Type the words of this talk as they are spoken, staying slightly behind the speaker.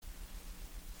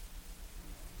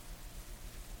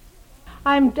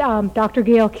I'm Dr.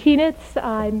 Gail Kienitz.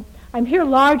 I'm here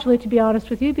largely, to be honest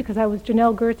with you, because I was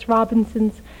Janelle Gertz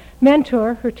Robinson's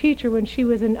mentor, her teacher, when she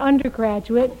was an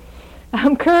undergraduate.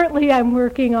 Currently, I'm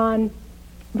working on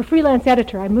a freelance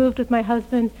editor. I moved with my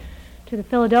husband to the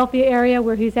Philadelphia area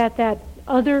where he's at that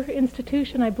other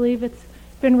institution, I believe it's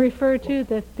been referred to,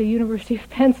 the University of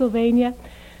Pennsylvania.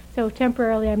 So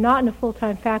temporarily, I'm not in a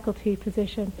full-time faculty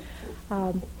position.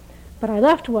 But I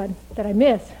left one that I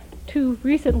missed too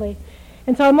recently.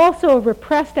 And so I'm also a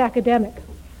repressed academic,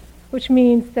 which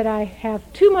means that I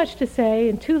have too much to say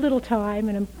in too little time,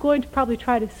 and I'm going to probably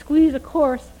try to squeeze a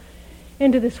course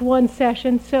into this one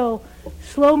session, so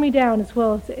slow me down as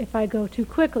well as if I go too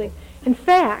quickly. In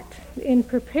fact, in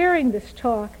preparing this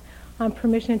talk on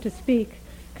Permission to Speak,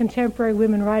 Contemporary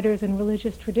Women Writers and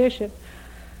Religious Tradition,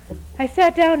 I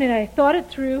sat down and I thought it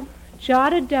through,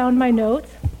 jotted down my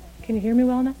notes. Can you hear me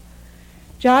well now?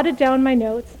 Jotted down my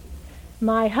notes.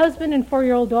 My husband and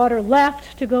 4-year-old daughter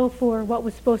left to go for what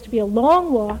was supposed to be a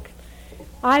long walk.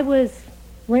 I was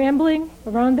rambling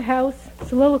around the house,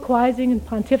 soliloquizing and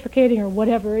pontificating, or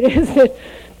whatever it is that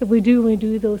we do when we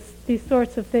do these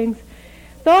sorts of things.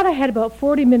 Thought I had about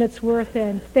 40 minutes worth,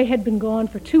 and they had been gone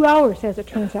for 2 hours, as it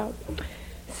turns out.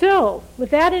 So, with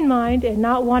that in mind, and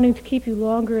not wanting to keep you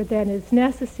longer than is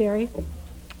necessary,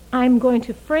 I'm going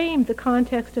to frame the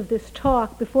context of this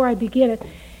talk before I begin it,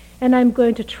 and I'm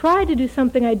going to try to do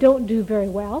something I don't do very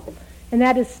well, and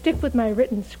that is stick with my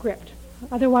written script.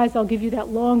 Otherwise, I'll give you that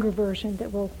longer version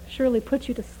that will surely put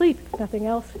you to sleep, if nothing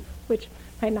else, which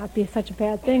might not be such a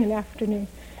bad thing, an afternoon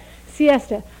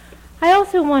siesta. I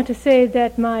also want to say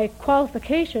that my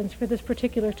qualifications for this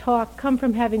particular talk come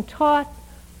from having taught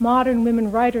modern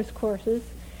women writers courses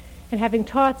and having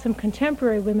taught some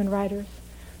contemporary women writers.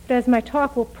 But as my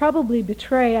talk will probably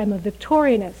betray, I'm a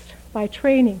Victorianist by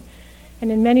training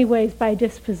and in many ways by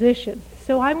disposition.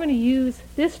 So I'm going to use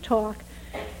this talk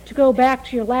to go back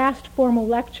to your last formal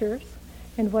lectures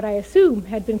and what I assume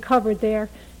had been covered there,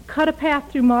 cut a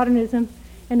path through modernism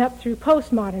and up through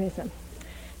postmodernism.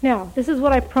 Now, this is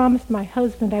what I promised my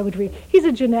husband I would read. He's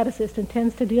a geneticist and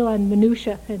tends to deal on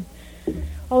minutiae and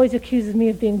always accuses me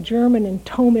of being German and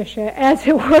Tomish, as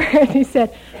it were. And he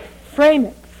said, frame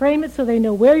it so they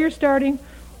know where you're starting,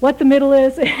 what the middle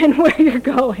is, and where you're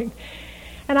going.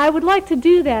 And I would like to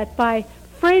do that by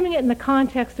framing it in the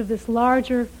context of this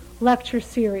larger lecture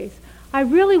series. I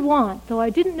really want, though I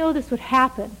didn't know this would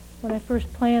happen when I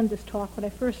first planned this talk, when I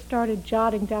first started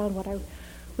jotting down what I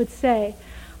would say,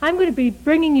 I'm going to be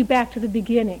bringing you back to the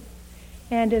beginning.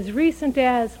 And as recent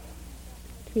as,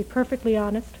 to be perfectly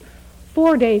honest,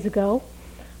 4 days ago,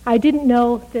 I didn't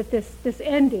know that this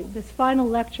ending, this final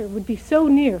lecture, would be so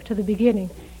near to the beginning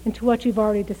and to what you've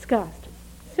already discussed.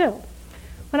 So,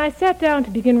 when I sat down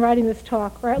to begin writing this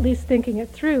talk, or at least thinking it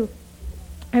through,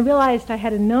 I realized I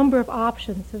had a number of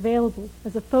options available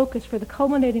as a focus for the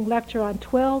culminating lecture on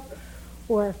 12,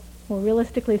 or more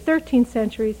realistically 13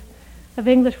 centuries of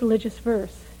English religious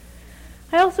verse.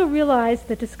 I also realized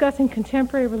that discussing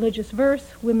contemporary religious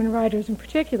verse, women writers in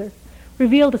particular,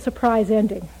 revealed a surprise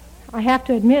ending. I have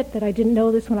to admit that I didn't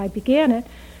know this when I began it,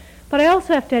 but I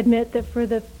also have to admit that for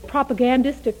the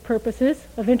propagandistic purposes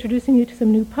of introducing you to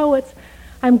some new poets,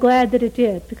 I'm glad that it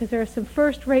did, because there are some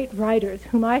first-rate writers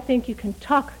whom I think you can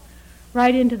tuck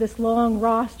right into this long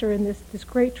roster and this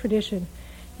great tradition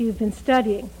you've been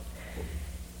studying.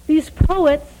 These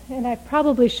poets, and I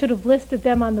probably should have listed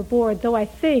them on the board, though I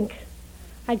think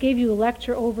I gave you a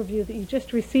lecture overview that you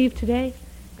just received today.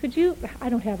 Could you? I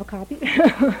don't have a copy.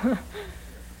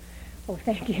 Oh,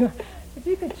 thank you. If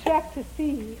you could check to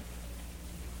see,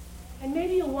 and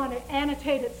maybe you'll want to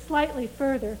annotate it slightly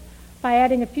further by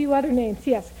adding a few other names.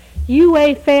 Yes,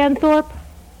 U.A. Fanthorpe,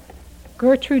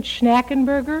 Gertrude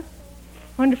Schnackenberger.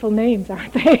 Wonderful names,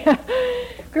 aren't they?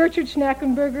 Gertrude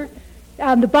Schnackenberger.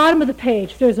 On the bottom of the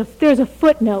page, there's a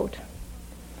footnote.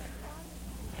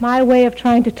 My way of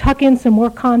trying to tuck in some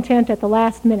more content at the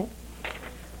last minute.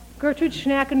 Gertrude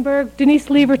Schnackenberg, Denise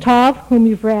Levertov, whom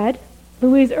you've read,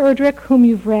 Louise Erdrich, whom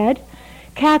you've read,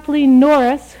 Kathleen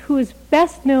Norris, who is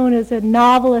best known as a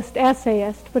novelist,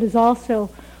 essayist, but is also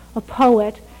a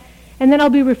poet. And then I'll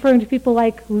be referring to people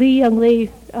like Lee Young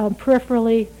Lee,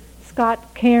 peripherally,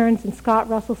 Scott Cairns and Scott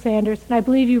Russell Sanders. And I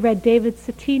believe you read David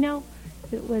Citino.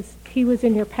 He was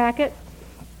in your packet.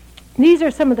 These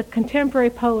are some of the contemporary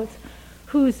poets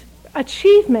whose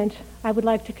achievement, I would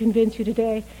like to convince you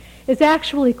today, is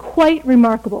actually quite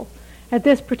remarkable at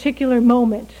this particular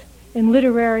moment in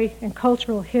literary and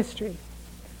cultural history.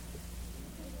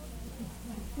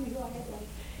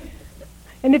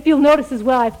 And if you'll notice as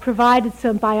well, I've provided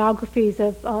some biographies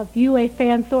of U.A.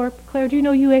 Fanthorpe. Claire, do you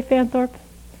know U.A. Fanthorpe?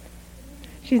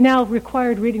 she's now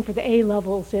required reading for the A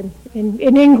levels in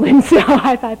England, so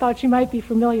I thought she might be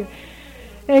familiar.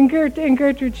 And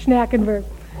Gertrude Schnackenberg.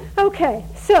 Okay,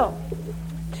 so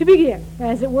to begin,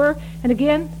 as it were, and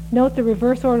again, note the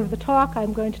reverse order of the talk.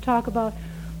 I'm going to talk about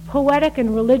poetic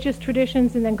and religious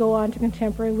traditions and then go on to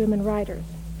contemporary women writers.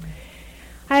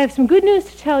 I have some good news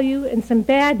to tell you and some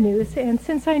bad news, and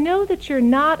since I know that you're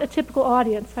not a typical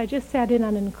audience, I just sat in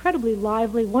on an incredibly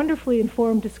lively, wonderfully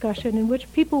informed discussion in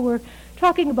which people were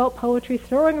talking about poetry,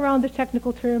 throwing around the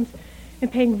technical terms,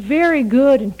 and paying very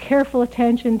good and careful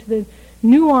attention to the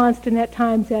nuanced and at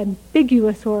times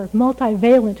ambiguous or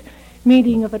multivalent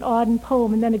meaning of an Auden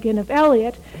poem and then again of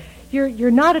Eliot.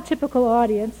 You're not a typical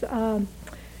audience,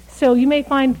 so you may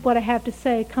find what I have to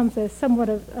say comes as somewhat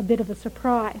of a bit of a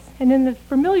surprise. And in the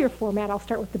familiar format, I'll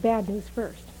start with the bad news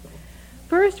first.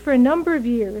 First, for a number of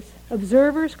years,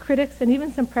 observers, critics, and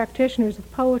even some practitioners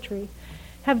of poetry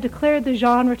have declared the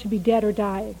genre to be dead or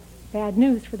dying. Bad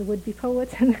news for the would-be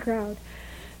poets in the crowd.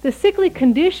 The sickly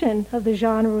condition of the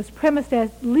genre was premised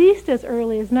at least as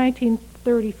early as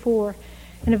 1934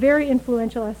 in a very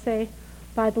influential essay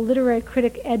by the literary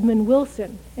critic Edmund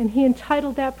Wilson, and he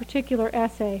entitled that particular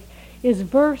essay, "Is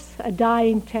Verse a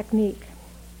Dying Technique?"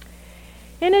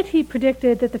 In it, he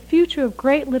predicted that the future of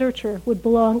great literature would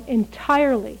belong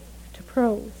entirely to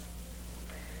prose.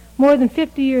 More than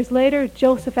 50 years later,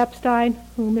 Joseph Epstein,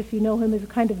 whom, if you know him, is a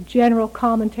kind of general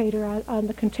commentator on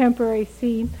the contemporary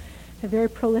scene, a very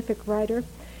prolific writer,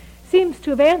 seems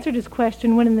to have answered his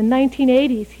question when in the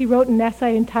 1980s he wrote an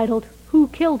essay entitled "Who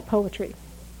Killed Poetry?"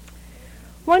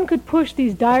 One could push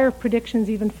these dire predictions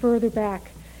even further back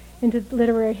into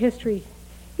literary history.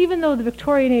 Even though the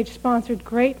Victorian age sponsored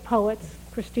great poets,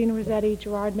 Christina Rossetti,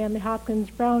 Gerard Manley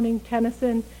Hopkins, Browning,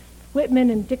 Tennyson, Whitman,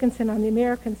 and Dickinson on the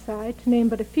American side, to name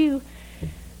but a few,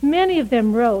 many of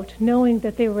them wrote knowing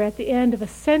that they were at the end of a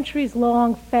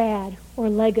centuries-long fad or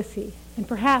legacy, and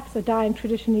perhaps a dying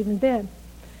tradition even then.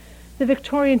 The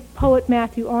Victorian poet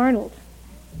Matthew Arnold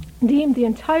deemed the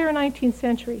entire 19th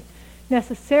century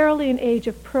necessarily an age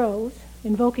of prose,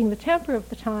 invoking the temper of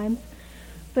the times,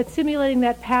 but simulating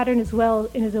that pattern as well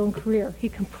in his own career. He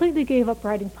completely gave up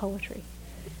writing poetry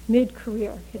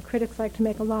mid-career, and critics like to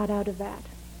make a lot out of that.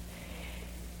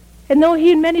 And though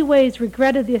he in many ways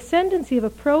regretted the ascendancy of a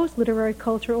prose literary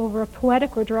culture over a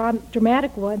poetic or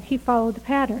dramatic one, he followed the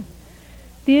pattern.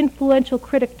 The influential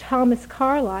critic Thomas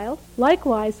Carlyle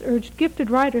likewise urged gifted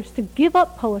writers to give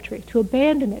up poetry, to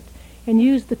abandon it, and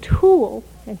use the tool,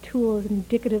 and tool is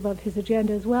indicative of his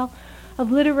agenda as well,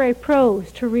 of literary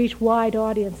prose to reach wide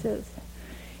audiences.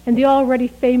 And the already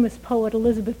famous poet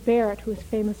Elizabeth Barrett, who was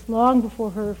famous long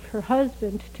before her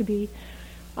husband to be,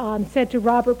 said to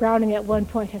Robert Browning at one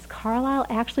point, "Has Carlyle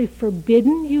actually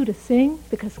forbidden you to sing?"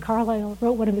 Because Carlyle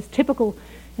wrote one of his typical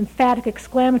emphatic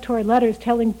exclamatory letters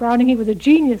telling Browning he was a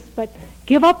genius, but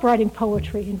give up writing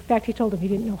poetry. In fact, he told him he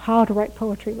didn't know how to write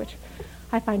poetry, which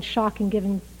I find shocking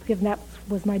given that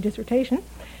was my dissertation.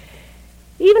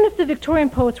 Even if the Victorian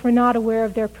poets were not aware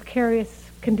of their precarious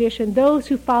condition, those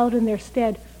who followed in their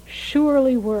stead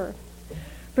surely were.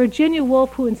 Virginia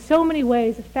Woolf, who in so many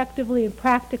ways effectively and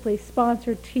practically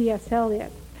sponsored T.S.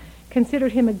 Eliot,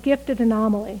 considered him a gifted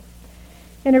anomaly.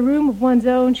 In a room of one's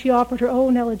own, she offered her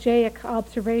own elegiac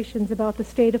observations about the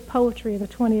state of poetry in the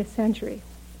 20th century.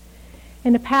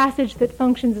 In a passage that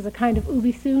functions as a kind of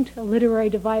ubi sunt, a literary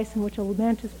device in which a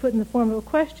lament is put in the form of a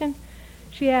question,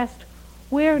 she asked,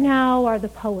 "Where now are the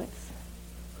poets?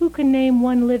 Who can name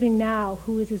one living now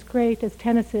who is as great as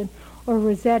Tennyson or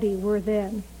Rossetti were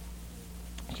then?"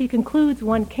 She concludes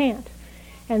one can't,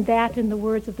 and that, in the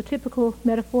words of the typical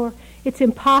metaphor, it's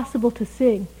impossible to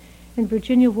sing. And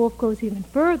Virginia Woolf goes even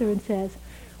further and says,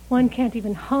 one can't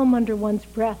even hum under one's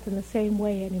breath in the same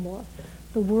way anymore.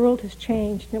 The world has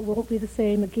changed, and it won't be the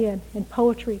same again, and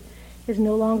poetry is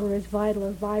no longer as vital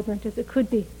or vibrant as it could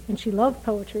be, and she loved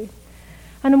poetry.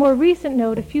 On a more recent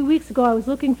note, a few weeks ago I was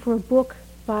looking for a book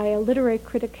by a literary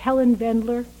critic, Helen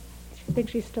Vendler. I think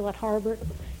she's still at Harvard.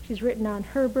 She's written on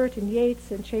Herbert and Yeats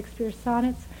and Shakespeare's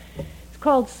sonnets. It's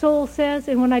called Soul Says,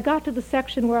 and when I got to the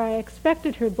section where I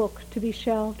expected her book to be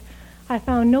shelved, I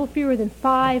found no fewer than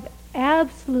 5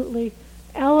 absolutely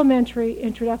elementary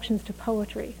introductions to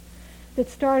poetry that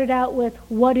started out with,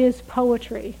 "What is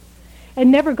poetry?"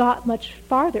 and never got much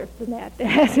farther than that,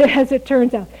 as it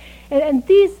turns out. And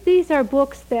these are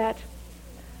books that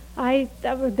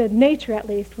the nature at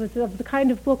least, was of the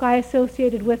kind of book I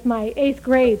associated with my 8th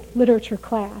grade literature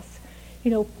class.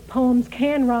 You know, poems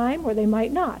can rhyme or they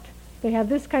might not. They have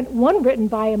this kind, one written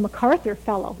by a MacArthur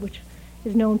Fellow, which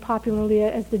is known popularly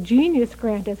as the Genius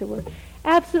Grant, as it were.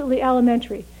 Absolutely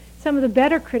elementary. Some of the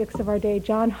better critics of our day,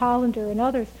 John Hollander and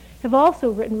others, have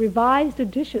also written revised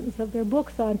editions of their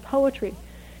books on poetry,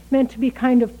 meant to be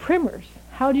kind of primers.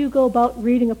 How do you go about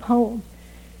reading a poem?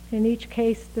 In each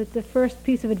case, the first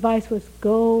piece of advice was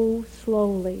go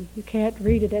slowly. You can't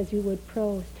read it as you would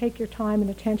prose. Take your time and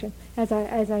attention, as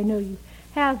I know you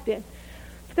have been.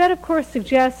 But that, of course,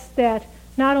 suggests that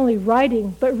not only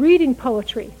writing, but reading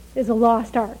poetry is a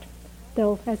lost art.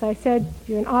 Though, as I said,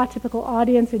 you're an atypical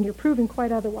audience and you're proving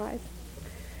quite otherwise.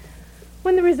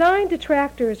 When the resigned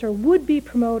detractors or would-be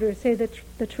promoters say that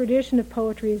the tradition of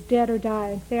poetry is dead or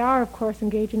dying, they are, of course,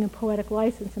 engaging in poetic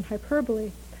license and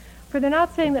hyperbole. For they're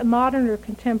not saying that modern or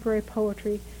contemporary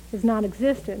poetry is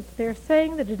non-existent. They're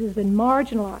saying that it has been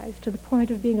marginalized to the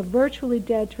point of being a virtually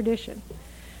dead tradition,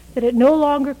 that it no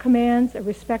longer commands a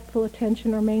respectful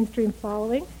attention or mainstream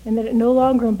following, and that it no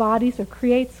longer embodies or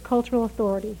creates cultural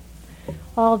authority,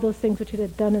 all of those things which it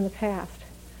had done in the past.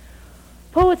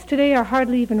 Poets today are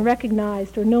hardly even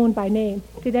recognized or known by name.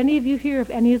 Did any of you hear of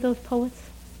any of those poets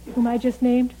whom I just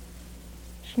named?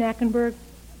 Schnackenberg,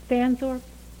 Fanthorpe,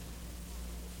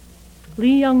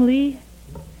 Lee Young Lee?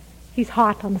 He's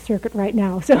hot on the circuit right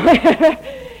now, so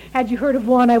had you heard of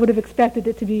one, I would have expected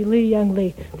it to be Lee Young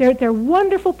Lee. They're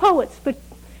wonderful poets, but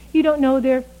you don't know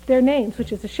their names,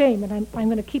 which is a shame, and I'm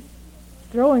going to keep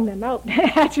throwing them out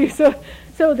at you so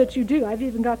that you do. I've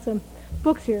even got some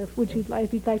books here, if you'd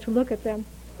like to look at them.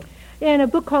 In a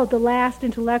book called The Last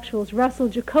Intellectuals, Russell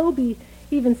Jacoby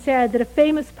even said that a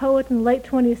famous poet in the late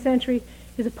 20th century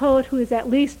is a poet who is at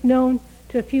least known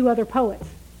to a few other poets,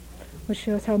 which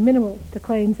shows how minimal the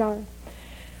claims are.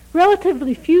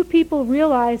 Relatively few people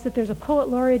realize that there's a poet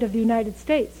laureate of the United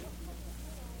States.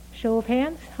 Show of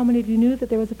hands, how many of you knew that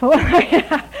there was a poet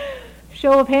laureate?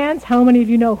 Show of hands, how many of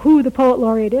you know who the poet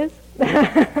laureate is?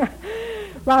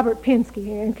 Robert Pinsky,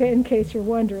 in case you're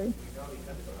wondering.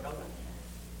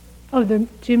 Oh, the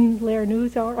Jim Lair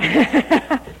News Hour?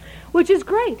 Which is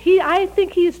great. I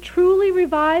think he is truly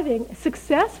reviving,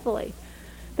 successfully,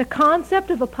 the concept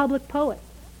of a public poet.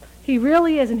 He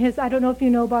really is, in his, I don't know if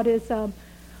you know about his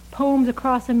Poems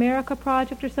Across America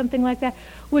project or something like that,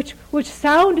 which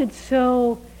sounded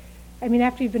so, I mean,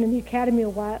 after you've been in the academy a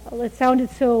while, it sounded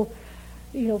so,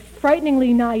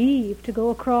 frighteningly naive to go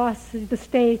across the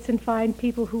states and find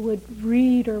people who would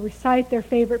read or recite their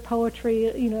favorite poetry,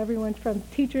 everyone from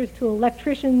teachers to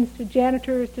electricians to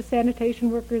janitors to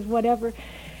sanitation workers, whatever.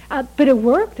 But it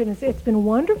worked, and it's been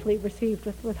wonderfully received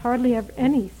with hardly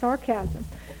any sarcasm.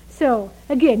 So,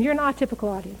 again, you're an atypical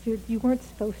audience. You weren't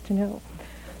supposed to know.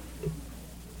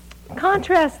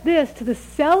 Contrast this to the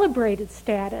celebrated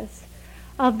status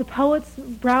of the poets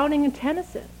Browning and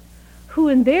Tennyson, who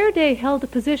in their day held a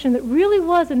position that really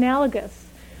was analogous,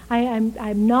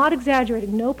 I'm not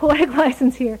exaggerating, no poetic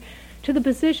license here, to the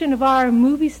position of our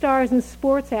movie stars and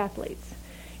sports athletes.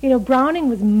 Browning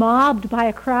was mobbed by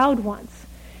a crowd once,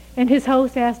 and his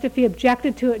host asked if he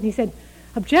objected to it, and he said,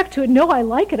 "Object to it? No, I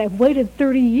like it. I've waited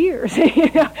 30 years."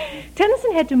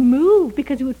 Tennyson had to move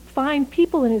because he would find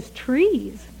people in his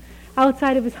trees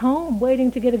outside of his home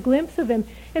waiting to get a glimpse of him,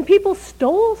 and people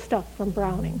stole stuff from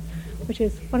Browning, which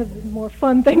is one of the more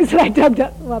fun things that I dug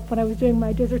up when I was doing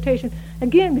my dissertation,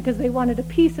 again, because they wanted a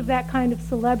piece of that kind of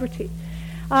celebrity.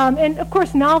 And, of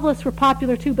course, novelists were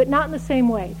popular, too, but not in the same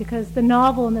way, because the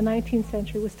novel in the 19th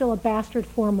century was still a bastard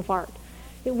form of art.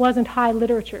 It wasn't high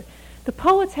literature. The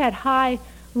poets had high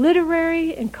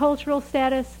literary and cultural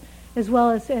status as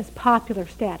well as popular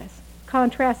status.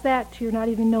 Contrast that to your not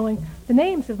even knowing the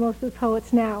names of most of the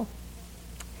poets now.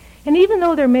 And even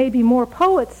though there may be more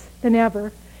poets than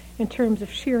ever, in terms of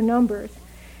sheer numbers.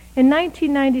 In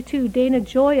 1992, Dana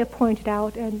Gioia pointed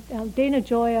out, and Dana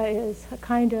Gioia is a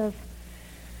kind of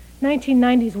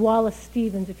 1990s Wallace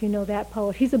Stevens, if you know that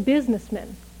poet. He's a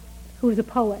businessman who is a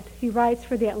poet. He writes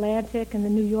for The Atlantic and The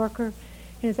New Yorker,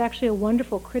 and is actually a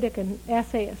wonderful critic and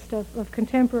essayist of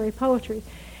contemporary poetry.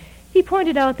 He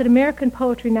pointed out that American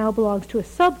poetry now belongs to a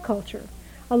subculture,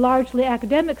 a largely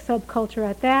academic subculture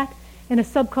at that, and a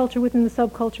subculture within the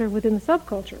subculture within the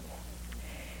subculture.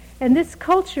 And this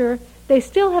culture, they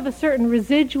still have a certain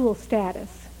residual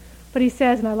status. But he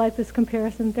says, and I like this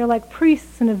comparison, they're like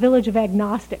priests in a village of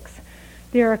agnostics.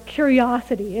 They're a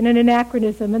curiosity and an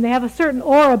anachronism, and they have a certain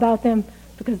aura about them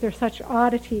because they're such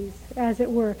oddities, as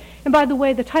it were. And by the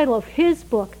way, the title of his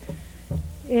book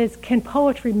is Can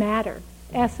Poetry Matter?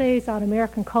 Essays on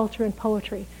American Culture and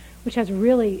Poetry, which has a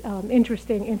really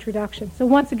interesting introduction. So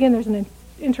once again, there's an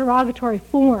interrogatory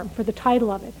form for the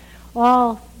title of it,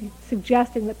 all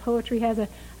suggesting that poetry has a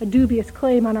dubious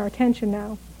claim on our attention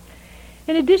now.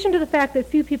 In addition to the fact that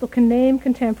few people can name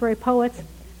contemporary poets,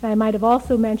 I might have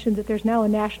also mentioned that there's now a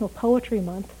National Poetry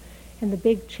Month, and the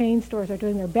big chain stores are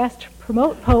doing their best to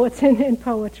promote poets and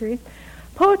poetry.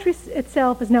 Poetry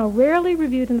itself is now rarely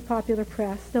reviewed in the popular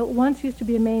press, though it once used to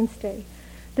be a mainstay.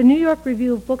 The New York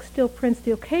Review of Books still prints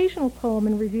the occasional poem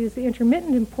and reviews the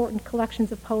intermittent important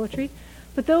collections of poetry,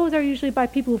 but those are usually by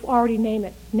people who've already made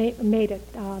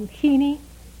it. Heaney,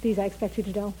 these I expect you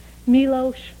to know,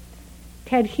 Milosh,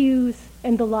 Ted Hughes,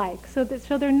 and the like. So there's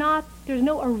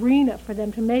no arena for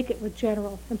them to make it with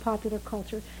general and popular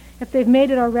culture. If they've made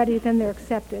it already, then they're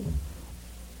accepted.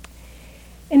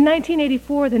 In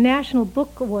 1984, the National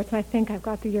Book Awards, and I think I've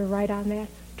got the year right on that,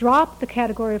 dropped the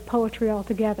category of poetry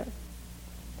altogether.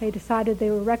 They decided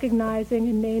they were recognizing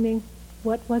and naming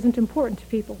what wasn't important to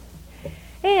people.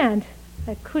 And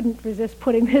I couldn't resist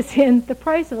putting this in. The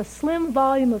price of a slim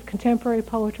volume of contemporary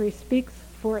poetry speaks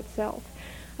for itself.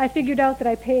 I figured out that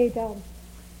I paid,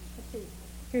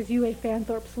 here's U.A.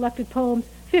 Fanthorpe Selected Poems,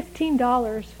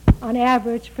 $15 on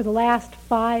average for the last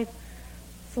 5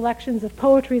 selections of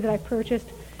poetry that I purchased.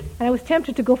 And I was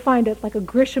tempted to go find it like a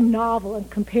Grisham novel and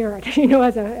compare it,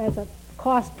 as a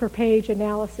cost per page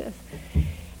analysis.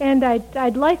 And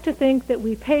I'd like to think that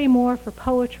we pay more for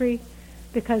poetry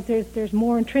because there's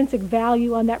more intrinsic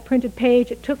value on that printed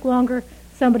page. It took longer.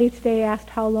 Somebody today asked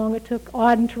how long it took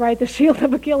Auden to write The Shield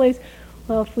of Achilles.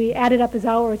 Well, if we added up his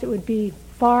hours, it would be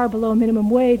far below minimum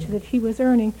wage that he was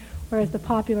earning, whereas the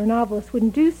popular novelist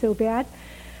wouldn't do so bad.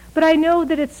 But I know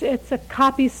that it's a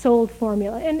copies sold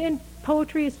formula, and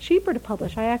poetry is cheaper to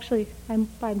publish.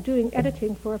 I'm doing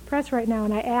editing for a press right now,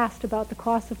 and I asked about the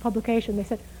cost of publication. They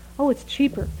said, oh, it's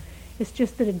cheaper. It's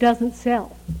just that it doesn't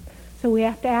sell. So we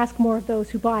have to ask more of those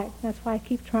who buy it. That's why I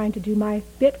keep trying to do my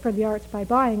bit for the arts by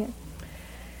buying it.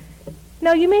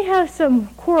 Now, you may have some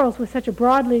quarrels with such a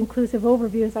broadly inclusive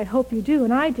overview as I hope you do,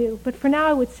 and I do, but for now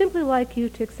I would simply like you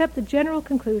to accept the general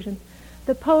conclusion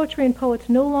that poetry and poets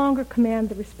no longer command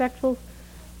the respectful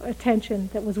attention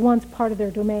that was once part of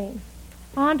their domain.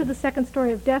 On to the second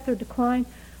story of death or decline,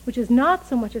 which is not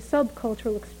so much a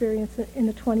subcultural experience in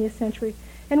the 20th century,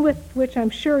 and with which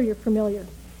I'm sure you're familiar.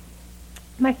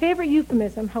 My favorite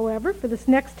euphemism, however, for this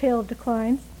next tale of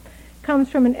declines comes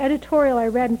from an editorial I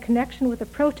read in connection with a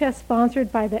protest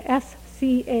sponsored by the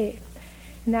SCA,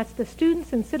 and that's the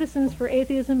Students and Citizens for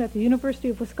Atheism at the University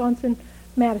of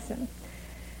Wisconsin-Madison.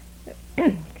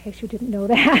 In case you didn't know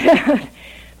that.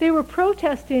 They were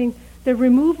protesting the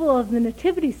removal of the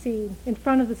nativity scene in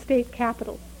front of the state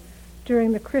capitol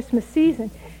during the Christmas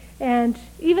season. And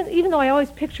even though I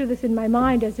always picture this in my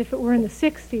mind as if it were in the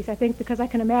 60s, I think because I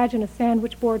can imagine a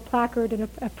sandwich board placard and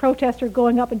a protester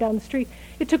going up and down the street,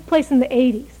 it took place in the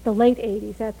 80s, the late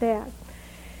 80s at that.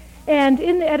 And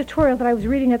in the editorial that I was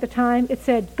reading at the time, it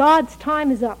said, God's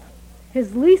time is up.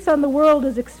 His lease on the world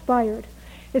is expired.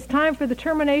 It's time for the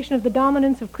termination of the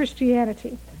dominance of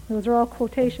Christianity. Those are all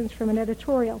quotations from an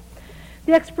editorial.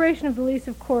 The expiration of the lease,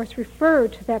 of course,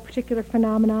 referred to that particular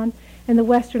phenomenon in the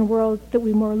Western world that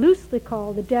we more loosely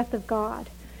call the death of God.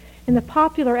 In the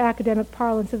popular academic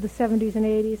parlance of the 70s and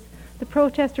 80s, the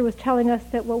protester was telling us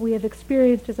that what we have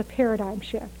experienced is a paradigm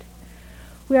shift.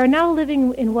 We are now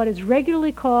living in what is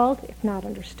regularly called, if not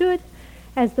understood,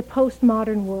 as the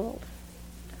postmodern world.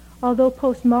 Although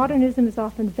postmodernism is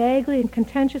often vaguely and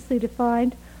contentiously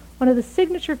defined, one of the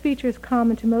signature features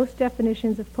common to most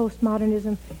definitions of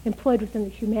postmodernism, employed within the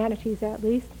humanities at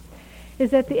least, is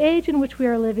that the age in which we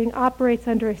are living operates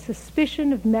under a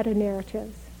suspicion of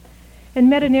meta-narratives.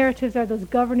 And meta-narratives are those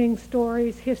governing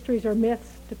stories, histories, or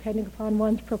myths, depending upon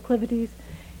one's proclivities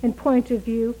and point of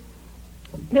view,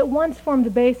 that once formed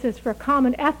the basis for a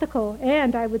common ethical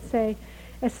and, I would say,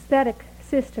 aesthetic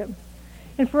system.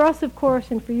 And for us, of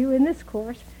course, and for you in this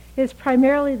course, it is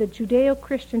primarily the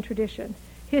Judeo-Christian tradition,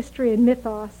 history, and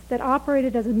mythos that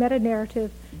operated as a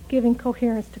meta-narrative giving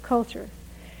coherence to culture.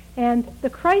 And the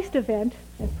Christ event,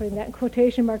 and putting that in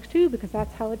quotation marks too, because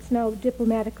that's how it's now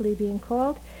diplomatically being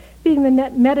called, being the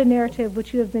meta-narrative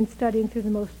which you have been studying through the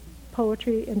most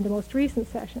poetry in the most recent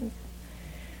sessions.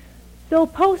 Though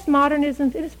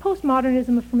postmodernism, is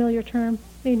postmodernism a familiar term?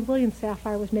 I mean, William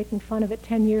Safire was making fun of it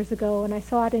 10 years ago, and I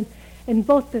saw it in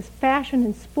both the fashion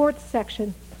and sports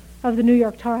section of the New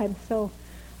York Times, so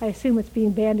I assume it's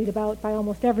being bandied about by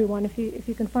almost everyone if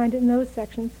you can find it in those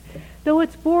sections. Though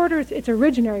its borders, its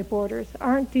originary borders,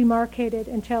 aren't demarcated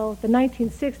until the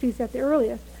 1960s at the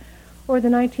earliest, or the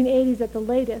 1980s at the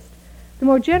latest, the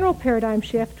more general paradigm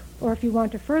shift, or if you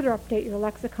want to further update your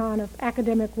lexicon of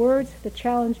academic words, the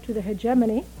challenge to the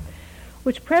hegemony,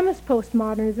 which premised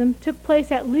postmodernism, took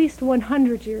place at least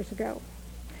 100 years ago.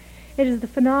 It is the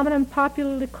phenomenon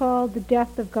popularly called the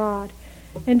death of God,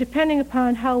 and depending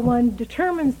upon how one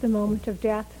determines the moment of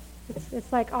death,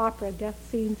 It's like opera. Death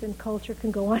scenes and culture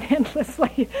can go on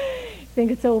endlessly. You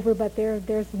think it's over, but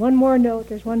there's one more note,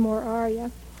 there's one more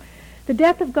aria. The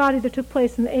death of God either took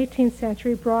place in the 18th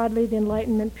century, broadly the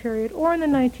Enlightenment period, or in the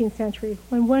 19th century,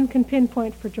 when one can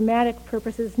pinpoint for dramatic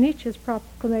purposes Nietzsche's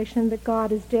proclamation that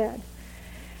God is dead.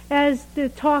 As the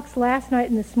talks last night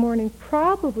and this morning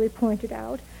probably pointed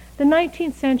out, the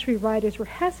 19th century writers were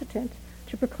hesitant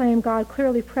to proclaim God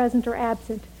clearly present or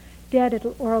absent, dead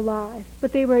or alive,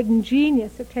 but they were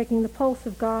ingenious at taking the pulse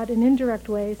of God in indirect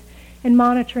ways and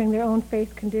monitoring their own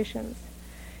faith conditions.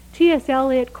 T.S.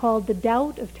 Eliot called the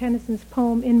doubt of Tennyson's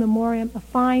poem In Memoriam a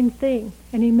fine thing,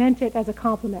 and he meant it as a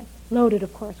compliment, loaded,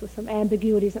 of course, with some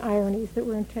ambiguities and ironies that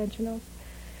were intentional.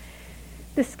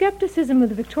 The skepticism of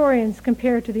the Victorians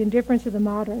compared to the indifference of the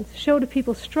moderns showed a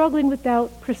people struggling with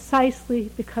doubt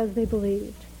precisely because they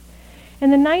believed. In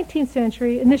the 19th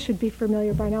century, and this should be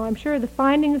familiar by now, I'm sure, the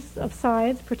findings of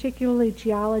science, particularly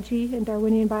geology and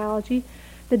Darwinian biology,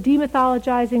 the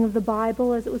demythologizing of the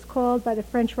Bible, as it was called by the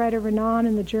French writer Renan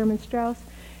and the German Strauss,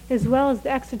 as well as the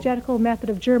exegetical method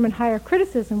of German higher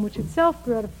criticism, which itself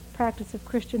grew out of the practice of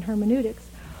Christian hermeneutics,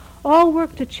 all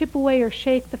worked to chip away or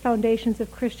shake the foundations of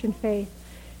Christian faith.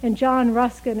 And John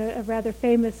Ruskin, a rather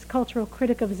famous cultural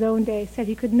critic of his own day, said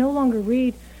he could no longer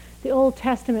read the Old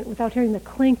Testament without hearing the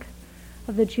clink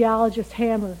of the geologist's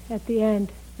hammer at the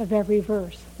end of every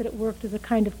verse, that it worked as a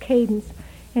kind of cadence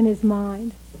in his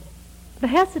mind. The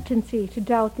hesitancy to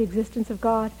doubt the existence of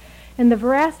God and the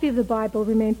veracity of the Bible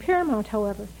remained paramount,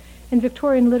 however, and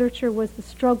Victorian literature was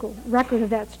the record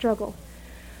of that struggle.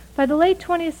 By the late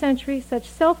 20th century, such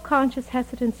self-conscious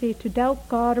hesitancy to doubt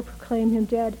God or proclaim him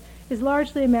dead is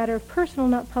largely a matter of personal,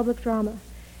 not public drama.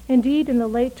 Indeed, in the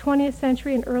late 20th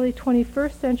century and early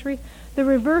 21st century, the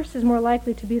reverse is more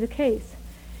likely to be the case.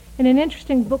 In an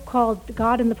interesting book called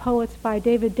God and the Poets by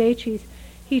David Daiches,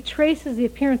 he traces the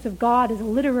appearance of God as a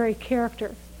literary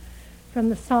character from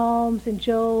the Psalms and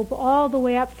Job all the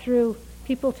way up through.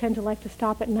 People tend to like to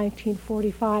stop at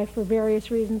 1945 for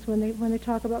various reasons when they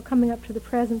talk about coming up to the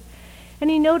present. And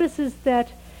he notices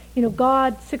that,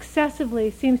 God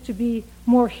successively seems to be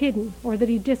more hidden, or that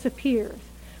he disappears.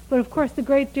 But of course the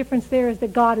great difference there is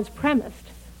that God is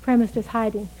premised as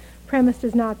hiding, premised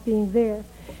as not being there.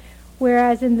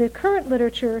 Whereas in the current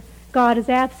literature, God is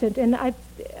absent. And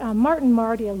Martin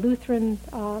Marty, a Lutheran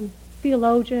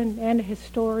theologian and a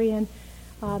historian,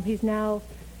 he's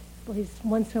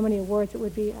won so many awards,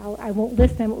 I won't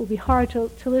list them, it would be hard to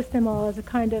list them all, as a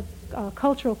kind of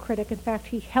cultural critic. In fact,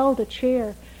 he held a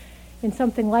chair in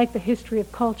something like the history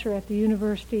of culture at the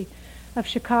University of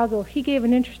Chicago. He gave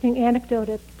an interesting anecdote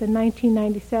at the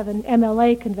 1997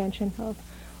 MLA convention of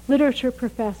literature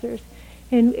professors,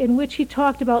 in which he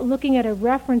talked about looking at a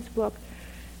reference book,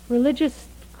 Religion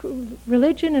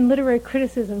and Literary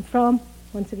Criticism, from,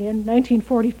 once again,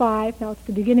 1945, now it's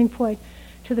the beginning point,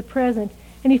 to the present.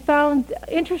 And he found,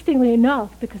 interestingly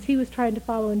enough, because he was trying to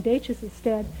follow in Daiches'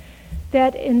 stead,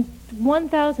 that in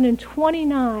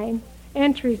 1,029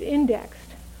 entries indexed,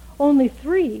 only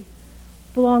 3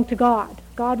 belonged to God.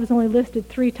 God was only listed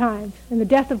 3 times, and the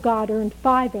death of God earned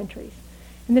 5 entries.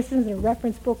 And this is in a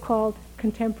reference book called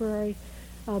Contemporary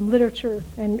Literature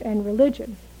and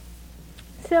Religion.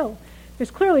 So,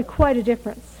 there's clearly quite a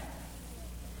difference.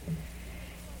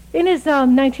 In his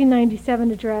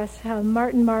 1997 address,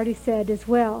 Martin Marty said as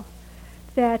well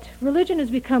that religion has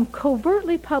become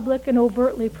covertly public and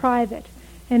overtly private.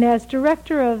 And as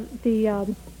director of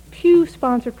the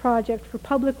Pew-sponsored project for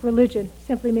public religion,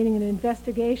 simply meaning an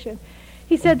investigation,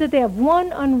 he said that they have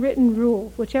one unwritten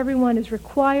rule which everyone is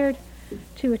required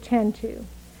to attend to.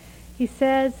 He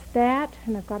says that,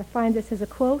 and I've got to find this as a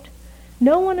quote,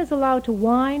 "No one is allowed to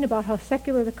whine about how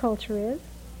secular the culture is,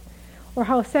 or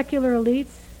how secular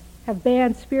elites have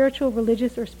banned spiritual,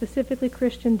 religious, or specifically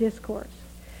Christian discourse.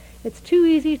 It's too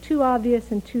easy, too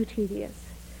obvious, and too tedious."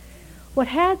 What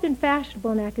had been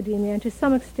fashionable in academia, and to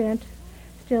some extent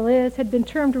still is, had been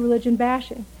termed religion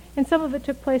bashing, and some of it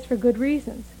took place for good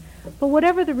reasons. But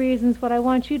whatever the reasons, what I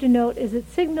want you to note is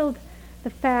it signaled the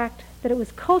fact that it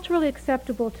was culturally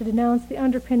acceptable to denounce the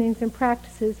underpinnings and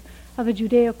practices of a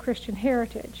Judeo-Christian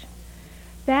heritage.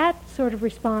 That sort of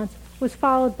response was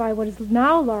followed by what is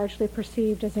now largely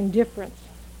perceived as indifference.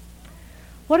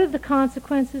 What are the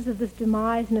consequences of this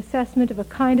demise and assessment of a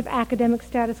kind of academic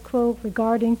status quo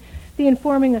regarding the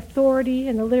informing authority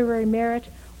and the literary merit,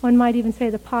 one might even say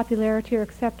the popularity or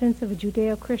acceptance of a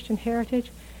Judeo-Christian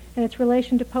heritage and its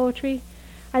relation to poetry?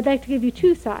 I'd like to give you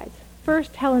 2 sides.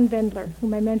 First, Helen Vendler,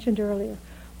 whom I mentioned earlier,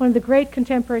 one of the great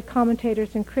contemporary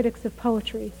commentators and critics of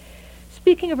poetry.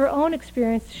 Speaking of her own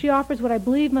experience, she offers what I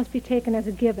believe must be taken as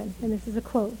a given, and this is a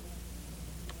quote.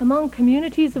 Among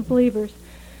communities of believers,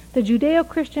 the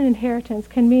Judeo-Christian inheritance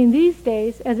can mean these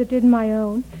days, as it did in my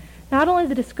own, not only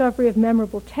the discovery of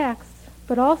memorable texts,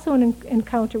 but also an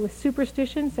encounter with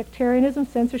superstition, sectarianism,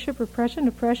 censorship, repression,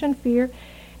 oppression, fear,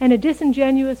 and a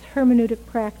disingenuous hermeneutic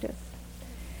practice.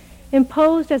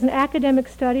 Imposed as an academic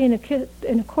study in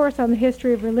a course on the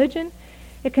history of religion,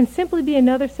 it can simply be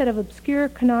another set of obscure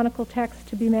canonical texts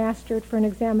to be mastered for an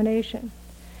examination.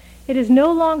 It is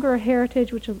no longer a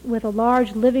heritage with a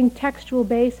large living textual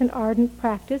base and ardent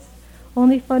practice.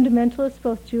 Only fundamentalists,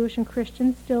 both Jewish and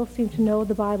Christian, still seem to know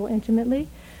the Bible intimately.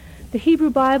 The Hebrew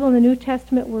Bible and the New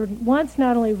Testament were once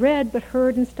not only read, but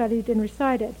heard and studied and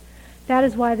recited. That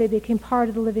is why they became part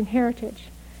of the living heritage.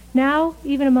 Now,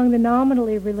 even among the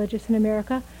nominally religious in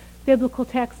America, biblical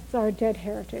texts are a dead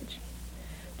heritage.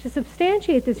 To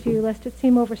substantiate this view, lest it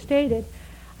seem overstated,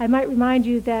 I might remind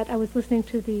you that I was listening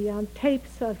to the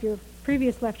tapes of your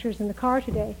previous lectures in the car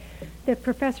today, that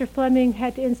Professor Fleming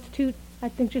had to institute, I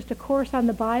think, just a course on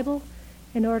the Bible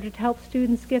in order to help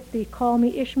students get the Call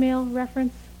Me Ishmael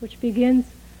reference, which begins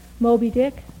Moby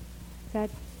Dick. Do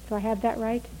I have that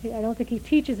right? I don't think he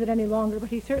teaches it any longer, but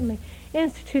he certainly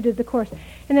instituted the course.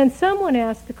 And then someone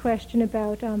asked the question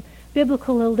about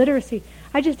biblical illiteracy.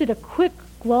 I just did a quick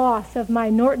gloss of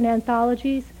my Norton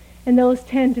anthologies, and those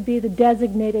tend to be the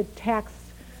designated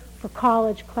texts for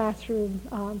college classroom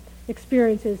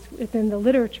experiences within the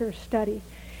literature study.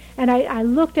 And I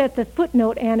looked at the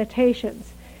footnote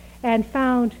annotations and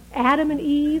found Adam and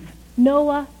Eve,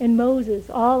 Noah, and Moses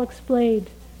all explained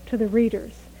to the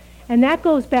readers. And that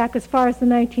goes back as far as the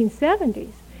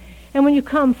 1970s. And when you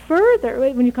come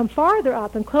farther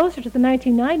up and closer to the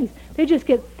 1990s, they just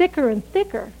get thicker and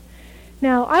thicker.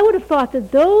 Now, I would have thought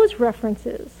that those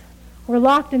references were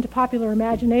locked into popular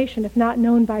imagination, if not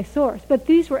known by source. But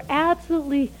these were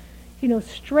absolutely,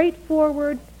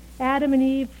 straightforward Adam and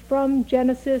Eve from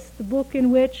Genesis, the book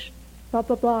in which, blah,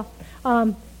 blah,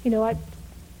 blah.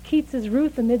 Keats's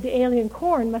Ruth amid the alien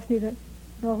corn must need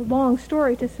a long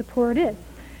story to support it.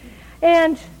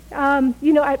 And,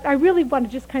 I really want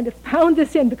to just kind of pound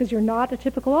this in because you're not a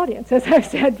typical audience, as I've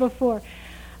said before.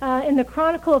 In the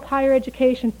Chronicle of Higher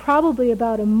Education, probably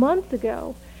about a month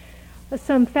ago,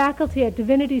 some faculty at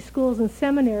divinity schools and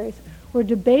seminaries were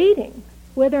debating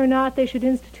whether or not they should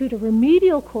institute a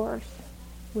remedial course,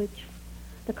 which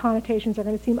the connotations are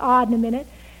going to seem odd in a minute,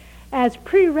 as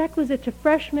prerequisite to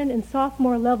freshman and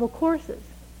sophomore level courses.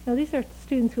 Now, these are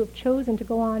students who have chosen to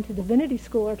go on to divinity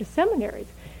school or to seminaries.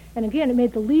 And again, it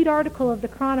made the lead article of the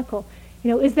Chronicle.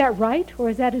 Is that right, or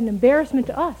is that an embarrassment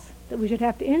to us that we should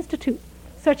have to institute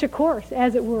such a course,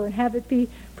 as it were, and have it be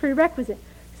prerequisite?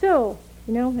 So,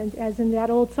 and as in that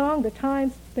old song, the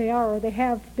times they are or they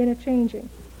have been a-changing.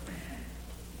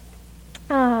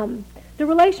 The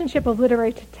relationship of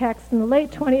literary text in the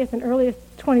late 20th and early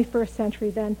 21st century,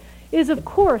 then, is of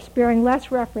course bearing less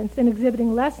reference and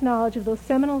exhibiting less knowledge of those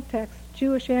seminal texts,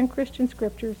 Jewish and Christian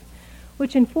scriptures,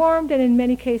 which informed and in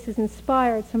many cases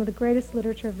inspired some of the greatest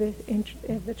literature of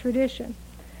the tradition.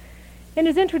 In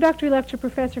his introductory lecture,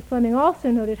 Professor Fleming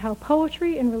also noted how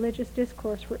poetry and religious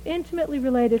discourse were intimately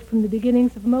related from the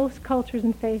beginnings of most cultures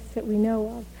and faiths that we know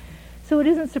of. So it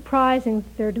isn't surprising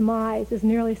that their demise is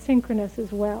nearly synchronous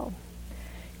as well.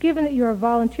 Given that you are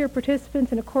volunteer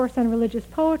participants in a course on religious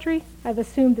poetry, I've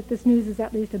assumed that this news is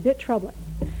at least a bit troubling.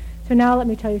 So now let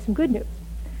me tell you some good news.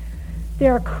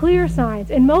 There are clear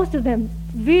signs, and most of them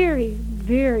very,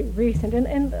 very recent.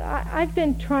 And I've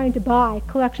been trying to buy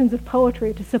collections of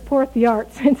poetry to support the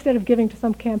arts instead of giving to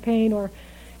some campaign or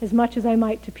as much as I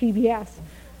might to PBS.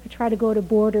 I try to go to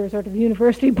Borders or to the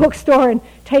university bookstore and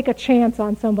take a chance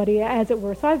on somebody, as it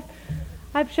were. So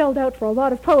I've shelled out for a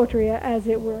lot of poetry, as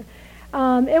it were.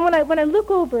 And when I look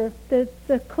over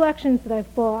the collections that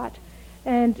I've bought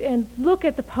and look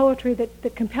at the poetry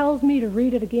that compels me to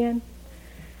read it again,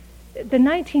 the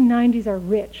 1990s are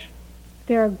rich.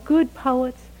 There are good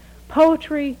poets.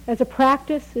 Poetry as a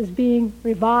practice is being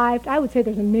revived. I would say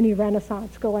there's a mini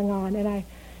renaissance going on, and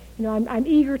I'm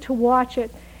eager to watch it,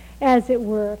 as it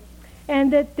were.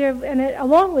 And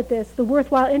along with this, the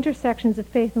worthwhile intersections of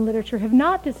faith and literature have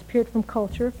not disappeared from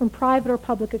culture, from private or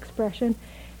public expression,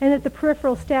 and that the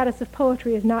peripheral status of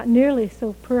poetry is not nearly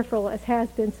so peripheral as has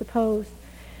been supposed.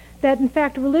 That, in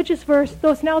fact, religious verse,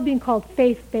 though it's now being called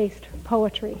faith-based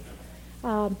poetry,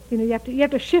 you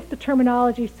have to shift the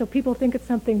terminology so people think it's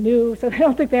something new, so they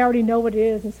don't think they already know what it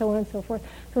is, and so on and so forth.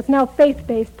 So it's now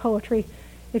faith-based poetry.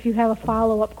 If you have a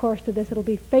follow-up course to this, it'll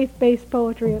be faith-based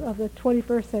poetry of the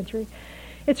 21st century.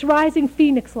 It's rising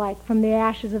phoenix-like from the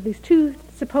ashes of these two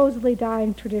supposedly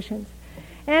dying traditions.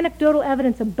 Anecdotal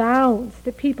evidence abounds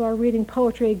that people are reading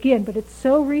poetry again, but it's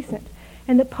so recent,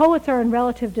 and that poets are in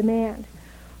relative demand.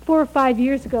 4 or 5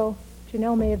 years ago,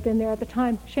 Janelle may have been there at the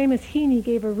time, Seamus Heaney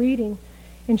gave a reading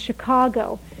in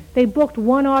Chicago. They booked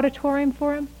one auditorium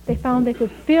for him. They found they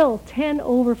could fill 10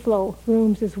 overflow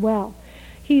rooms as well.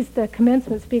 He's the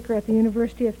commencement speaker at the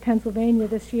University of Pennsylvania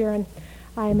this year, and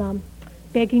I'm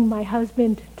begging my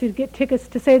husband to get tickets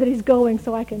to say that he's going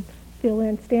so I can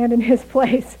stand in his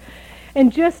place.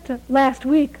 And just last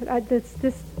week,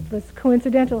 this was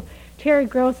coincidental, Terry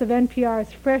Gross of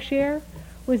NPR's Fresh Air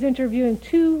was interviewing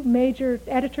 2 major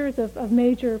editors of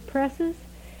major presses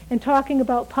and talking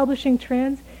about publishing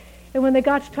trends. And when they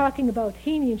got to talking about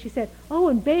Heaney, and she said, "Oh,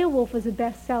 and Beowulf is a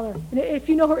bestseller." And if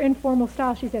you know her informal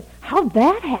style, she said, "How'd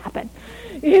that happen?"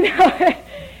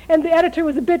 And the editor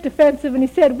was a bit defensive, and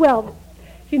he said, "Well,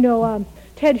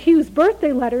 Ted Hughes'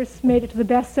 birthday letters made it to the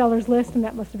bestsellers list, and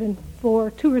that must have been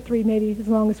 2 or 3, maybe as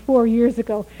long as 4 years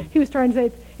ago." He was trying to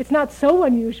say it's not so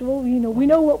unusual. We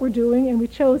know what we're doing, and we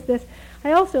chose this.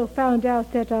 I also found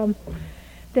out that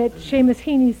Seamus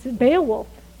Heaney's Beowulf,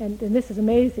 and this is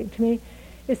amazing to me,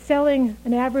 is selling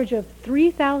an average of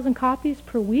 3,000 copies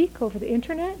per week over the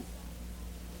internet.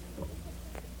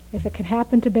 If it can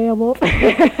happen to Beowulf,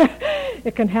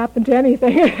 it can happen to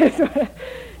anything.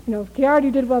 He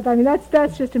already did well. I mean,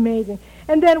 that's just amazing.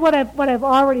 And then what I've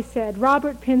already said,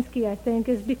 Robert Pinsky, I think,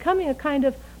 is becoming a kind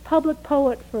of public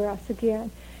poet for us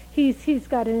again. He's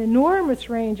got an enormous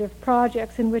range of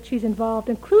projects in which he's involved,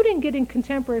 including getting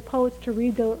contemporary poets to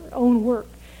read their own work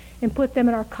and put them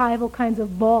in archival kinds of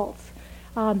vaults,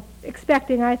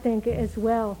 expecting, I think, as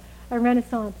well, a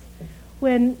renaissance.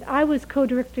 When I was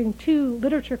co-directing 2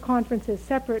 literature conferences,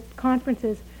 separate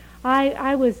conferences,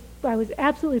 I was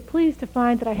absolutely pleased to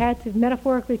find that I had to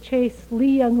metaphorically chase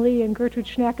Lee Young Lee and Gertrude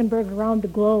Schnackenberg around the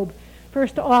globe,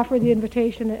 first to offer the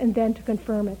invitation and then to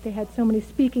confirm it. They had so many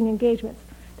speaking engagements.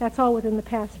 That's all within the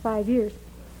past 5 years.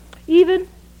 Even,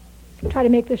 I'll try to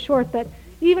make this short, but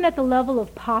even at the level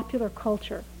of popular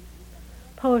culture,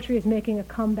 poetry is making a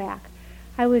comeback.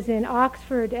 I was in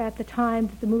Oxford at the time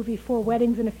that the movie 4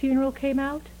 Weddings and a Funeral came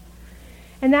out.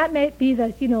 And that might be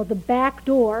the back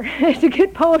door to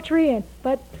get poetry in,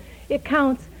 but it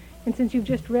counts. And since you've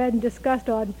just read and discussed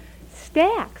Auden,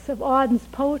 stacks of Auden's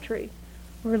poetry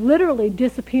were literally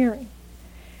disappearing.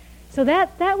 So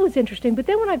that was interesting. But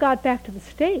then when I got back to the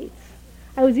States,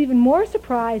 I was even more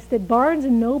surprised that Barnes &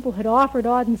 Noble had offered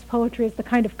Auden's poetry as the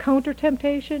kind of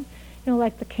counter-temptation,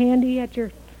 like the candy at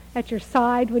your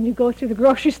side when you go through the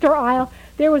grocery store aisle.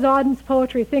 There was Auden's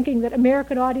poetry, thinking that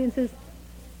American audiences,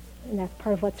 and that's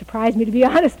part of what surprised me, to be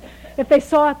honest, if they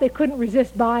saw it, they couldn't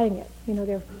resist buying it.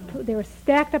 They were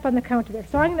stacked up on the counter there.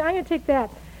 So I'm going to take that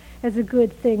as a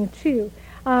good thing, too.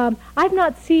 I've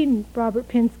not seen Robert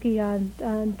Pinsky on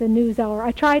the NewsHour.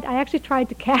 I actually tried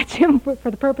to catch him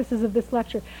for the purposes of this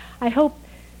lecture. I hope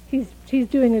he's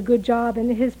doing a good job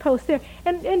in his post there.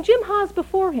 And Jim Haas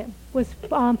before him was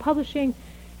publishing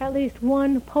at least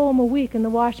 1 poem a week in the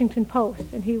Washington Post,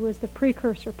 and he was the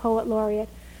precursor poet laureate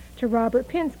to Robert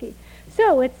Pinsky.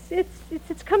 So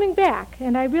it's coming back,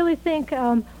 and I really think,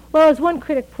 as one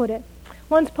critic put it,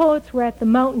 once poets were at the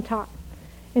mountaintop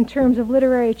in terms of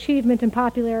literary achievement and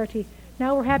popularity.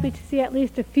 Now we're happy to see at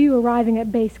least a few arriving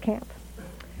at base camp.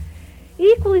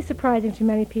 Equally surprising to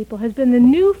many people has been the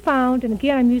newfound, and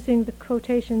again I'm using the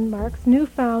quotation marks,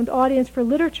 newfound audience for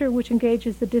literature which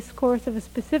engages the discourse of a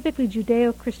specifically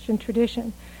Judeo-Christian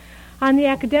tradition. On the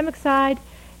academic side,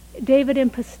 David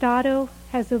Impastato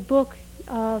has a book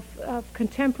of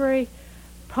contemporary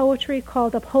poetry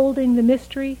called Upholding the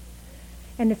Mystery,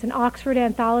 and it's an Oxford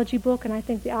anthology book, and I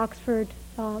think the Oxford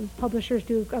publishers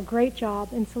do a great job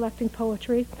in selecting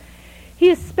poetry. He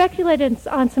has speculated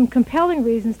on some compelling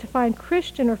reasons to find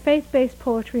Christian or faith-based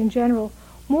poetry in general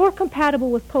more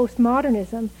compatible with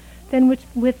postmodernism than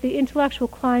with the intellectual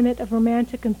climate of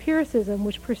romantic empiricism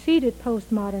which preceded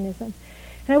postmodernism.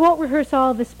 And I won't rehearse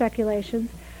all of his speculations,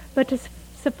 but to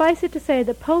suffice it to say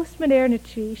that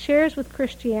postmodernity shares with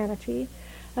Christianity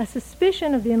a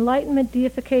suspicion of the Enlightenment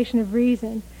deification of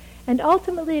reason and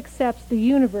ultimately accepts the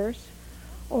universe,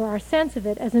 or our sense of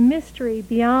it, as a mystery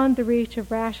beyond the reach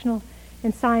of rational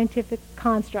and scientific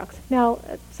constructs. Now,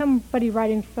 somebody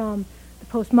writing from the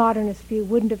postmodernist view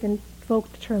wouldn't have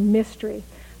invoked the term mystery,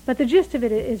 but the gist of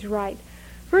it is right.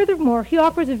 Furthermore, he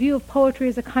offers a view of poetry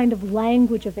as a kind of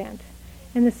language event,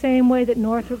 in the same way that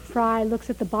Northrop Frye looks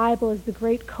at the Bible as the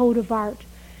great code of art,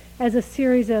 as a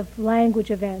series of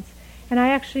language events. And I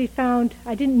actually found,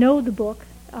 I didn't know the book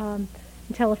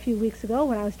until a few weeks ago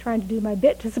when I was trying to do my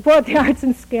bit to support the arts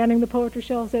and scanning the poetry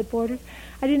shelves at Borders.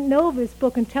 I didn't know of his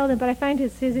book until then, but I find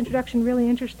his introduction really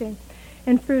interesting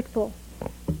and fruitful.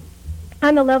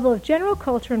 On the level of general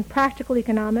culture and practical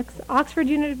economics, Oxford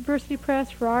University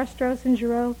Press, Farrar, Straus, and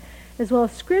Giroux, as well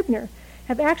as Scribner,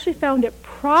 have actually found it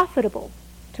profitable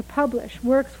to publish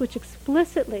works which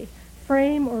explicitly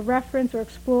frame or reference or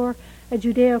explore a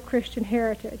Judeo-Christian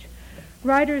heritage.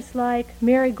 Writers like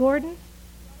Mary Gordon,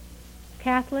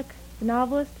 Catholic, the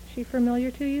novelist, is she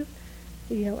familiar to you?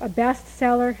 A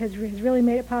bestseller has really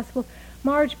made it possible.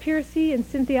 Marge Piercy and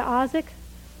Cynthia Ozick.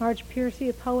 Marge Piercy,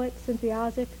 a poet, Cynthia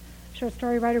Ozick, short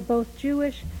story writer, both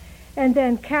Jewish. And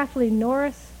then Kathleen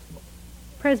Norris,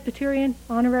 Presbyterian,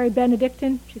 honorary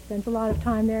Benedictine. She spends a lot of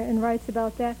time there and writes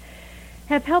about that.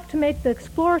 Have helped to make the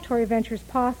exploratory ventures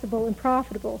possible and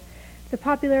profitable. The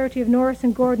popularity of Norris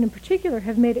and Gordon in particular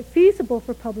have made it feasible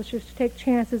for publishers to take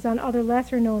chances on other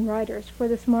lesser-known writers for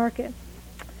this market.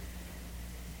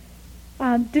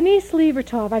 Denise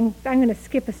Levertov, I'm going to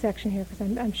skip a section here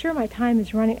because I'm sure my time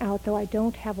is running out, though I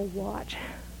don't have a watch.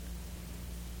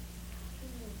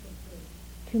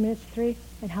 2 minutes to 3?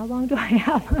 And how long do I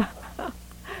have?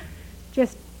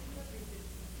 Just,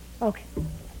 okay.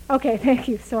 Okay, thank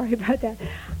you. Sorry about that.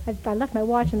 I left my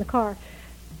watch in the car.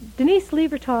 Denise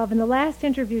Levertov, in the last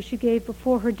interview she gave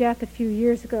before her death a few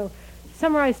years ago,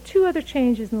 summarized 2 other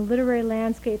changes in the literary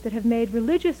landscape that have made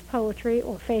religious poetry,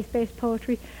 or faith-based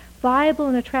poetry, viable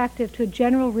and attractive to a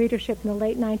general readership in the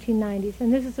late 1990s.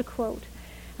 And this is a quote.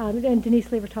 And Denise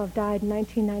Levertov died in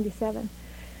 1997.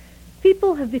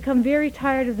 People have become very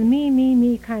tired of the me, me,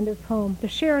 me kind of poem, the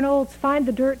Sharon Olds find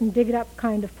the dirt and dig it up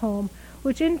kind of poem,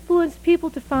 which influenced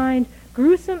people to find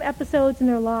gruesome episodes in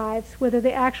their lives, whether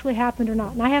they actually happened or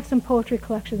not. And I have some poetry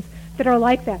collections that are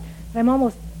like that I'm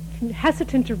almost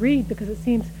hesitant to read because it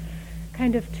seems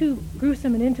kind of too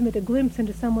gruesome and intimate a glimpse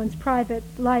into someone's private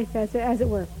life, as it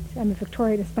were. I'm a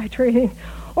Victorianist by training.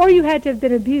 Or you had to have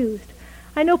been abused.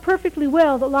 I know perfectly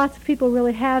well that lots of people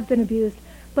really have been abused,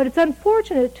 but it's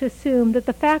unfortunate to assume that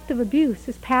the fact of abuse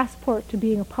is passport to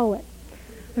being a poet,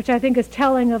 which I think is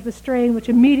telling of the strain which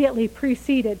immediately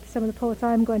preceded some of the poets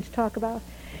I'm going to talk about.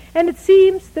 And it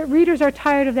seems that readers are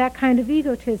tired of that kind of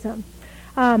egotism.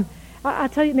 I'll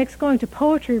tell you, it makes going to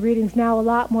poetry readings now a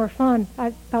lot more fun.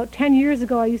 About 10 years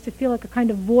ago, I used to feel like a kind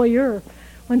of voyeur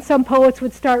when some poets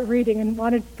would start reading and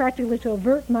wanted practically to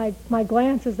avert my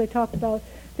glance as they talked about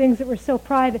things that were so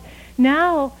private.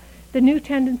 Now, the new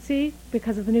tendency,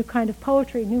 because of the new kind of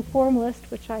poetry, new formalist,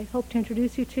 which I hope to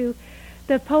introduce you to,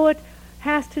 the poet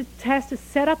has to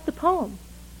set up the poem.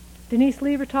 Denise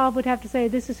Levertov would have to say,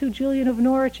 this is who Julian of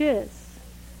Norwich is.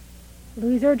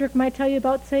 Louise Erdrich might tell you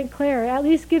about St. Clair, at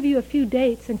least give you a few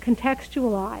dates and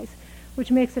contextualize,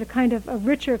 which makes it a kind of a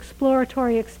richer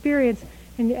exploratory experience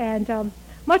and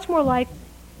much more like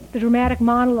the dramatic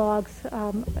monologues,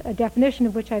 a definition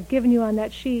of which I've given you on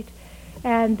that sheet,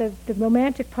 and the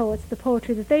romantic poets, the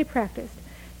poetry that they practiced.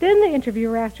 Then the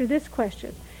interviewer asked her this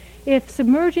question. If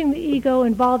submerging the ego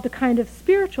involved a kind of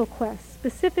spiritual quest,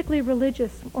 specifically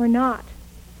religious or not,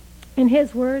 in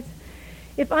his words,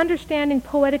 if understanding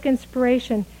poetic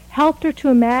inspiration helped her to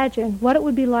imagine what it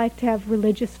would be like to have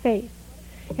religious faith.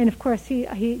 And of course, he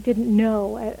didn't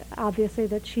know, obviously,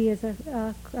 that she is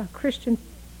a Christian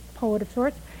poet of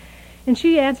sorts. And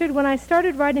she answered, when I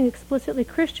started writing explicitly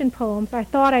Christian poems, I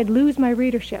thought I'd lose my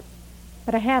readership,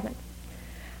 but I haven't.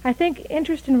 I think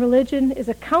interest in religion is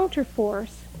a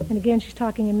counterforce, and again she's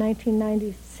talking in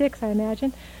 1996, I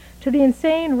imagine, to the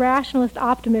insane rationalist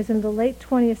optimism of the late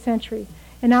 20th century,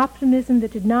 an optimism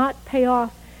that did not pay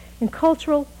off in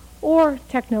cultural or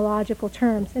technological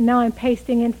terms. And now I'm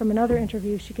pasting in from another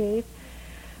interview she gave.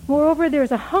 Moreover, there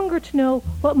is a hunger to know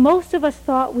what most of us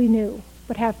thought we knew,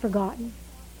 but have forgotten.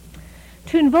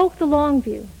 To invoke the long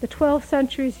view, the 12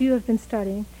 centuries you have been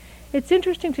studying, it's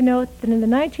interesting to note that in the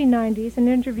 1990s, an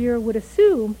interviewer would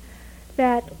assume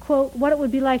that, quote, what it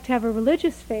would be like to have a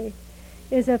religious faith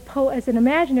is as an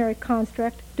imaginary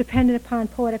construct dependent upon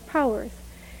poetic powers.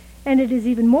 And it is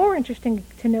even more interesting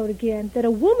to note again that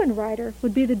a woman writer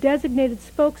would be the designated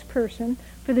spokesperson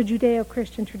for the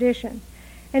Judeo-Christian tradition.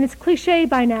 And it's cliche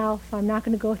by now, so I'm not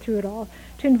going to go through it all,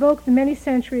 to invoke the many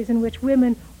centuries in which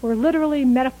women were literally,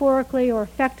 metaphorically, or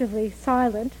effectively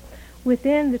silent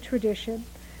within the tradition.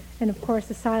 And of course,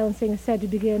 the silencing is said to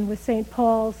begin with St.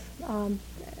 Paul's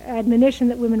admonition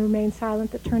that women remain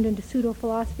silent that turned into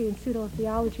pseudo-philosophy and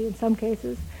pseudo-theology in some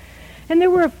cases. And there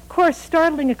were, of course,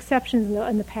 startling exceptions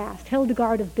in the past.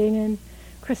 Hildegard of Bingen,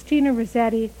 Christina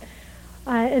Rossetti,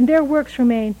 and their works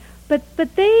remain.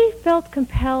 But they felt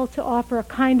compelled to offer a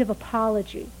kind of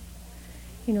apology.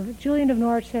 You know, Julian of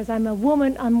Norwich says, I'm a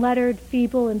woman, unlettered,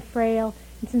 feeble, and frail.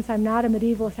 And since I'm not a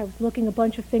medievalist, I was looking a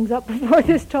bunch of things up before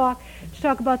this talk to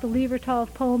talk about the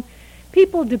Levertov poem.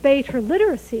 People debate her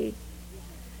literacy.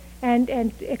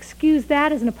 and excuse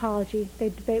that as an apology. They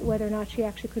debate whether or not she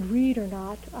actually could read or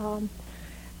not.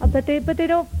 But they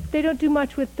don't do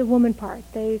much with the woman part.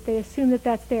 They assume that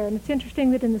that's there. And it's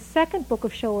interesting that in the second book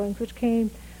of Showings, which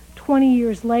came 20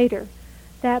 years later,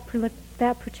 that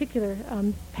particular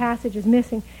passage is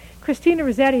missing. Christina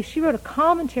Rossetti, she wrote a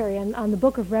commentary on the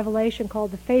book of Revelation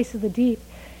called The Face of the Deep.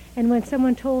 And when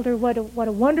someone told her what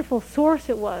a wonderful source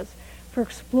it was for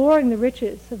exploring the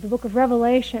riches of the book of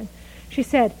Revelation, she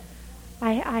said,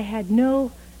 I had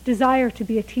no desire to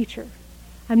be a teacher.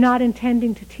 I'm not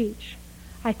intending to teach.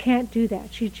 I can't do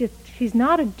that. She's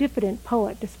not a diffident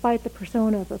poet, despite the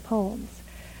persona of her poems.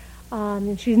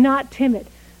 And she's not timid.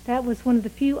 That was one of the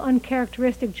few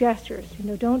uncharacteristic gestures.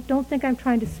 Don't think I'm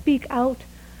trying to speak out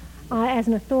as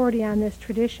an authority on this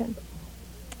tradition.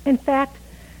 In fact,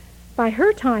 by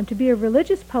her time, to be a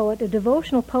religious poet, a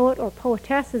devotional poet, or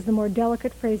poetess, is the more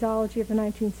delicate phraseology of the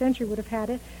 19th century would have had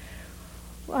it,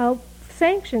 was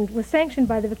sanctioned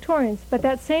by the Victorians. But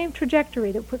that same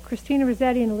trajectory that put Christina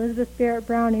Rossetti and Elizabeth Barrett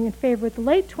Browning in favor with the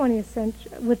late 20th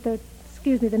century,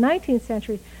 the 19th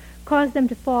century, caused them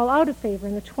to fall out of favor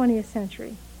in the 20th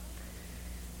century.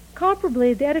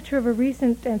 Comparably, the editor of a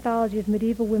recent anthology of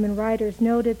medieval women writers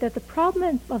noted that the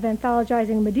problem of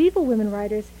anthologizing medieval women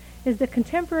writers is that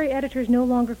contemporary editors no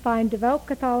longer find devout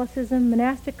Catholicism,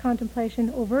 monastic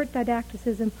contemplation, overt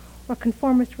didacticism, or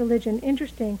conformist religion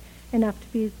interesting enough to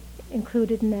be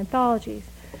included in anthologies.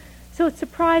 So it's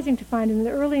surprising to find in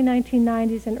the early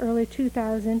 1990s and early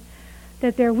 2000s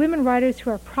that there are women writers who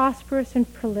are prosperous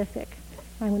and prolific.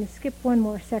 I'm going to skip one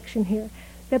more section here.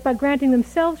 That by granting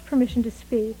themselves permission to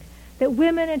speak, that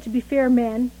women, and to be fair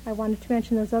men, I wanted to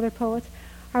mention those other poets,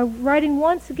 are writing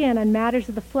once again on matters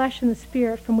of the flesh and the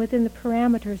spirit from within the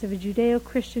parameters of a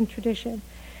Judeo-Christian tradition.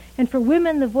 And for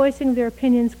women, the voicing of their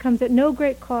opinions comes at no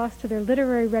great cost to their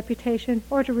literary reputation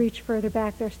or to reach further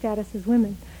back their status as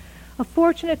women. A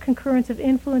fortunate concurrence of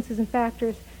influences and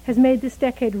factors has made this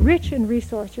decade rich in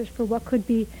resources for what could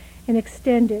be an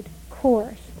extended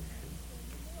course.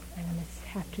 I'm going to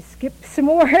have to skip some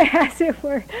more, as it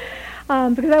were,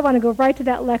 because I want to go right to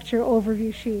that lecture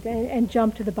overview sheet and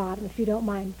jump to the bottom, if you don't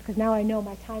mind, because now I know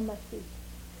my time must be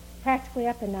practically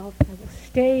up, and now I will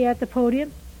stay at the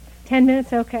podium. 10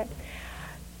 minutes? Okay.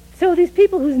 So these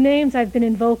people whose names I've been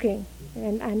invoking,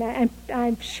 and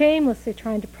I'm shamelessly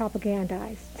trying to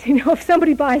propagandize. If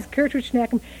somebody buys Gertrude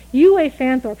Schneckham, U.A.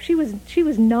 Fanthorpe, she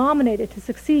was nominated to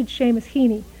succeed Seamus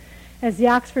Heaney as the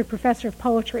Oxford Professor of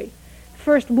Poetry.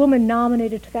 First woman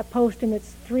nominated to that post in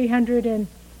its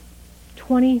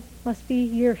 320 must be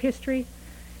year history,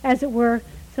 as it were.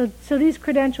 So these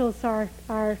credentials are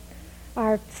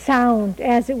sound,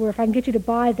 as it were. If I can get you to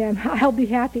buy them, I'll be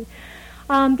happy.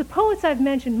 The poets I've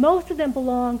mentioned, most of them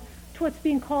belong to what's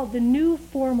being called the New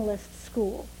Formalist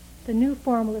School. The New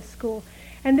Formalist School.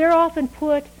 And they're often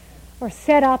put or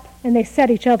set up, and they set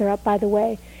each other up, by the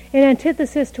way, in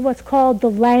antithesis to what's called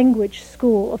the language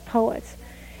school of poets.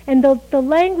 And the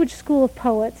language school of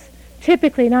poets,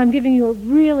 typically, now I'm giving you a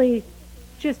really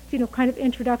just, kind of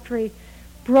introductory,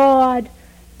 broad,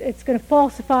 it's going to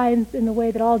falsify in the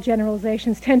way that all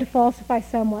generalizations tend to falsify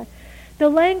somewhat. The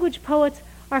language poets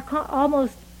are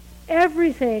almost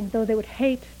everything, though they would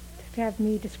hate to have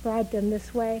me describe them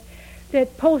this way,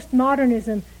 that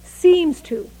postmodernism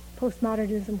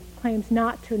claims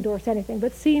not to endorse anything,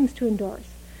 but seems to endorse.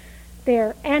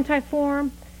 They're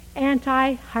anti-form,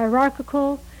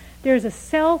 anti-hierarchical. There's a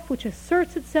self which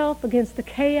asserts itself against the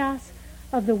chaos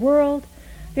of the world.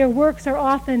 Their works are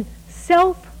often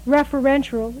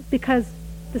self-referential because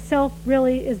the self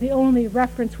really is the only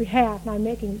reference we have. And I'm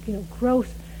making,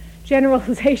 gross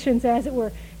generalizations, as it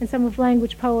were, and some of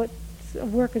language poets'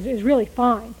 work is really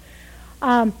fine.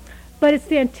 But it's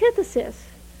the antithesis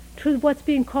to what's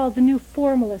being called the New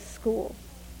Formalist School.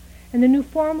 And the New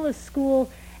Formalist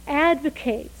School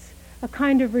advocates a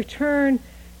kind of return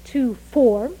to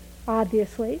form,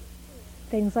 obviously,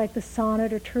 things like the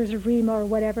sonnet or terza rima or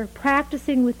whatever,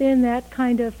 practicing within that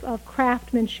kind of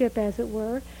craftsmanship, as it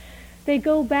were. They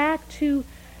go back to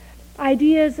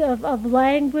ideas of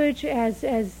language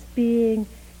as being,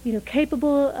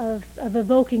 capable of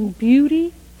evoking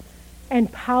beauty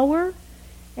and power,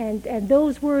 and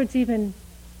those words even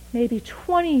maybe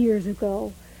 20 years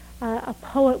ago, a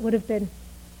poet would have been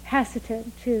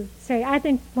hesitant to say. I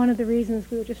think one of the reasons,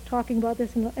 we were just talking about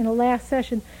this in the last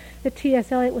session, that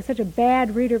T.S. Eliot was such a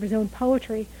bad reader of his own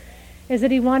poetry, is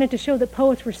that he wanted to show that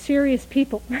poets were serious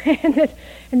people and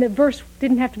that verse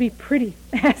didn't have to be pretty,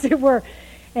 as it were.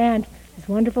 And as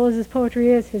wonderful as his poetry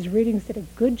is, his readings did a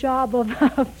good job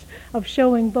of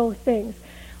showing both things.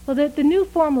 Well, the New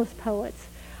Formalist poets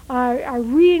are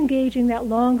re-engaging that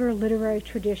longer literary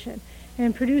tradition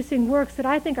and producing works that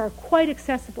I think are quite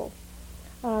accessible.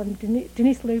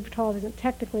 Denise Liebertov isn't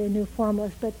technically a new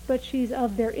formalist, but she's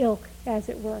of their ilk, as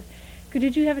it were.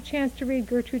 Did you have a chance to read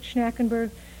Gertrude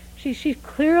Schnackenberg? She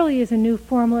clearly is a new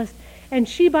formalist, and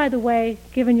she, by the way,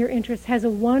 given your interest, has a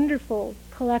wonderful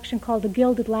collection called The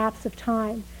Gilded Lapse of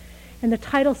Time. And the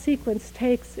title sequence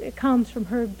comes from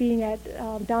her being at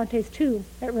Dante's tomb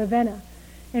at Ravenna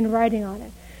and writing on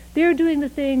it. They're doing the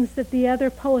things that the other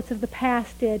poets of the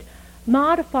past did,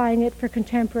 modifying it for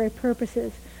contemporary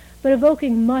purposes, but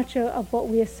evoking much of what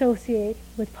we associate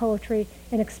with poetry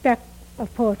and expect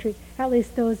of poetry, at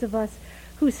least those of us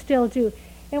who still do.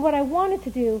 And what I wanted to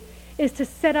do is to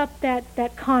set up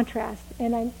that contrast,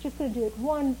 and I'm just going to do it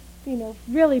one,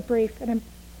 really brief, and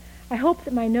I hope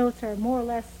that my notes are more or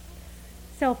less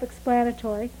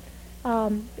self-explanatory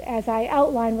as I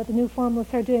outline what the new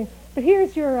formalists are doing. But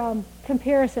here's your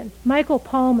comparison. Michael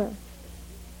Palmer.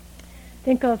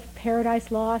 Think of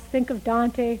Paradise Lost, think of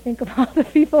Dante, think of all the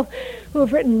people who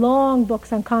have written long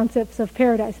books on concepts of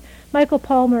paradise. Michael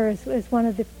Palmer is one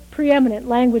of the preeminent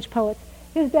language poets.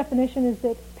 His definition is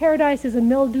that paradise is a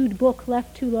mildewed book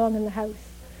left too long in the house.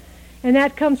 And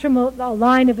that comes from a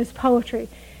line of his poetry.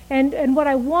 And what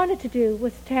I wanted to do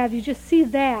was to have you just see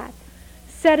that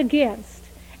set against,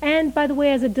 and by the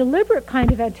way, as a deliberate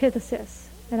kind of antithesis,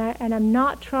 and I'm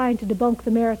not trying to debunk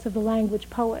the merits of the language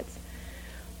poets,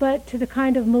 but to the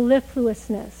kind of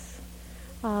mellifluousness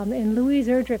in Louise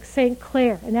Erdrich's St.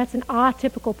 Clair, and that's an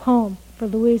atypical poem for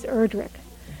Louise Erdrich.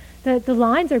 The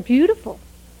lines are beautiful.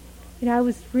 I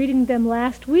was reading them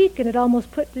last week, and it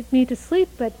almost put me to sleep,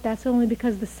 but that's only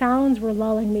because the sounds were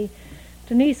lulling me.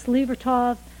 Denise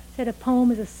Liebertov said a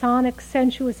poem is a sonic,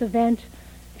 sensuous event.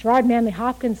 Gerard Manley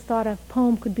Hopkins thought a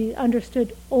poem could be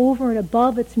understood over and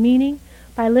above its meaning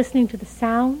by listening to the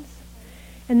sounds.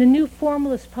 And the new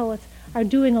formalist poets are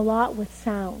doing a lot with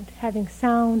sound, having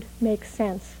sound make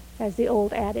sense, as the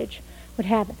old adage would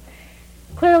have it.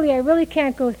 Clearly, I really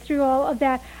can't go through all of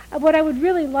that. What I would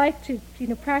really like to,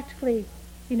 practically,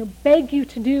 beg you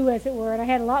to do, as it were, and I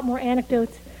had a lot more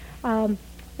anecdotes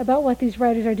about what these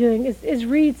writers are doing, is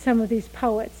read some of these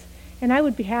poets. And I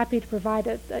would be happy to provide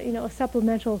a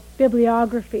supplemental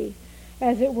bibliography,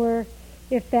 as it were,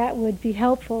 if that would be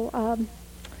helpful. I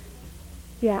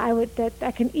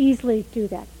can easily do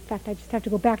that. In fact, I just have to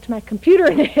go back to my computer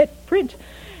and hit print.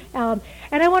 And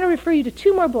I want to refer you to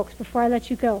two more books before I let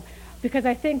you go, because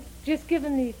I think, just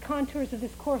given the contours of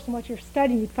this course and what you're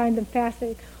studying, you'd find them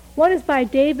fascinating. One is by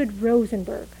David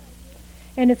Rosenberg,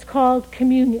 and it's called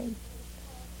Communion.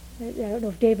 I don't know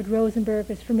if David Rosenberg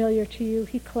is familiar to you.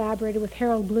 He collaborated with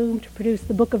Harold Bloom to produce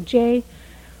the Book of J,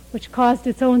 which caused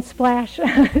its own splash.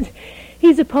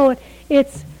 He's a poet.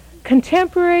 It's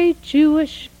contemporary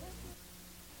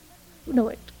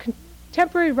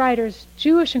writers,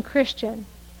 Jewish and Christian,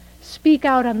 speak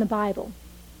out on the Bible.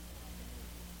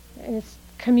 And it's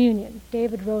Communion.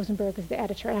 David Rosenberg is the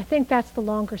editor, and I think that's the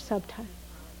longer subtitle.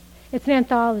 It's an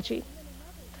anthology.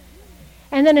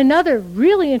 And then another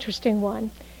really interesting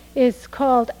one is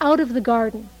called Out of the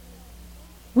Garden,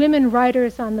 Women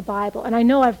Writers on the Bible. And I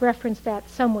know I've referenced that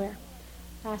somewhere.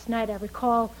 Last night I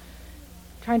recall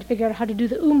trying to figure out how to do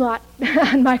the umlaut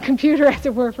on my computer, as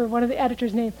it were, for one of the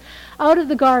editor's names. Out of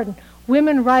the Garden,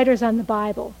 Women Writers on the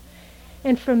Bible.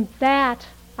 And from that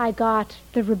I got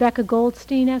the Rebecca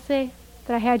Goldstein essay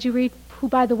that I had you read, who,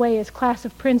 by the way, is class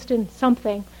of Princeton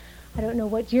something. I don't know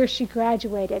what year she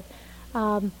graduated,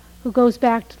 who goes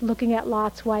back to looking at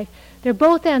Lot's wife. They're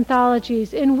both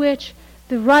anthologies in which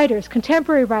the writers,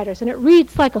 contemporary writers, and it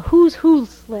reads like a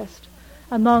who's list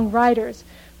among writers,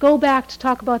 go back to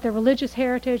talk about their religious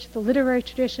heritage, the literary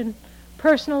tradition,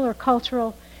 personal or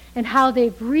cultural, and how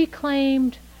they've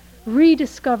reclaimed,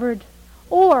 rediscovered,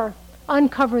 or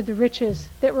uncovered the riches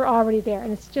that were already there.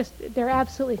 And they're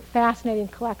absolutely fascinating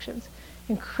collections,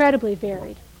 incredibly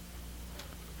varied.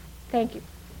 Thank you.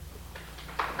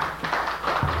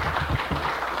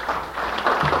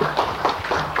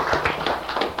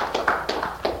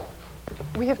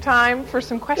 We have time for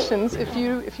some questions, if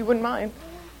you wouldn't mind.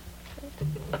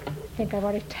 I think I've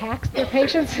already taxed their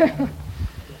patience.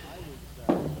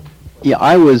 Yeah,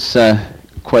 I was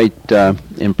quite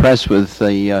impressed with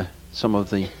some of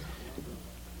the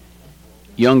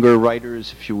younger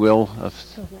writers, if you will.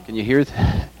 Can you hear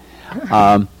that?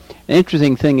 An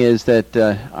interesting thing is that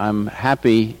I'm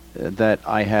happy that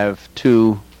I have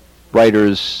two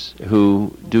writers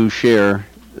who do share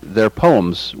their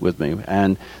poems with me.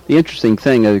 And the interesting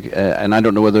thing, and I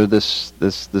don't know whether this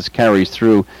carries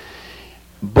through,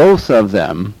 both of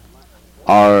them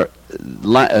are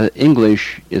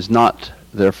English is not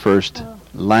their first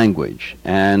language,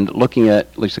 and looking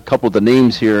at least a couple of the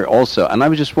names here also, and I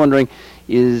was just wondering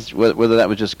whether that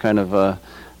was just kind of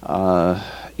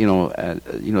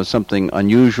something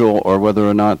unusual, or whether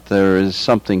or not there is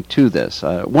something to this.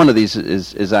 One of these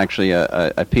is actually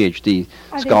a PhD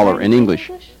scholar in English.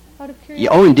 Yeah,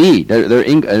 oh, indeed.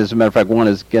 As a matter of fact, one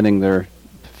is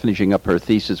finishing up her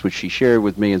thesis, which she shared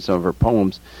with me in some of her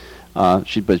poems.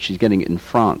 But she's getting it in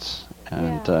France,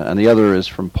 and the other is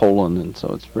from Poland, and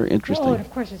so it's very interesting. Oh, and of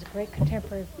course, there's a great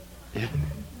contemporary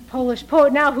Polish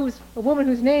poet now, who's a woman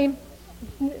whose name,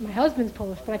 my husband's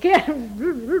Polish, but I can't.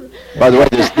 By the way,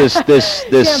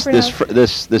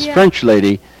 this French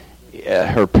lady,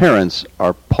 her parents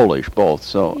are Polish both,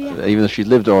 so even though she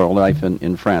lived her whole life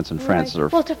in France, and France is her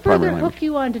Well, to primary further language. hook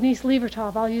you on Denise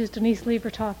Levertov, I'll use Denise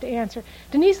Levertov to answer.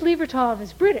 Denise Levertov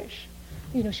is British.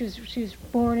 She was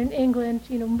born in England,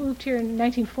 moved here in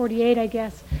 1948, I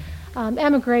guess,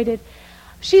 emigrated.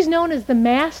 She's known as the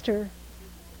master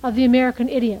of the American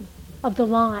idiom, of the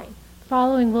line,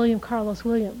 following William Carlos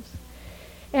Williams.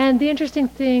 And the interesting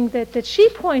thing that she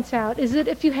points out is that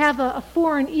if you have a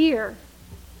foreign ear,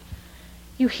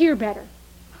 you hear better.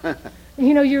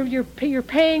 You're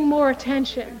paying more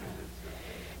attention.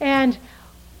 And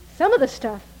some of the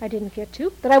stuff I didn't get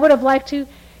to, that I would have liked to,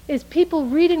 is people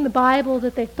reading the Bible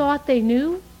that they thought they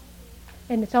knew,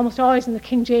 and it's almost always in the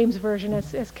King James Version,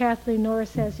 as Kathleen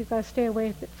Norris says, you've got to stay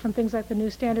away from things like the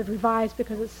New Standard Revised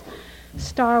because it's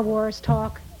Star Wars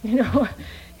talk, hail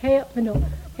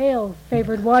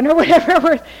favored one, or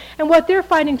whatever. And what they're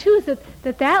finding too is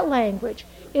that language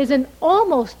is an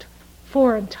almost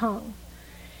foreign tongue,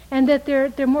 and that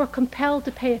they're more compelled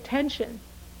to pay attention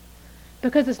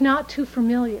because it's not too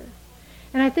familiar.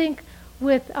 And I think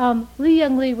with Lee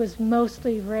Young Lee was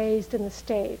mostly raised in the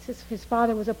States. His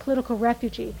father was a political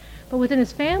refugee, but within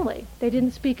his family they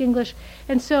didn't speak English,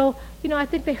 and so I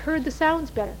think they heard the sounds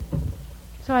better.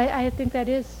 So I think that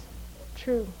is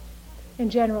true in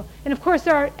general. And of course,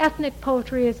 our ethnic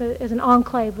poetry is an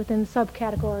enclave within the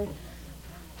subcategory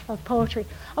of poetry.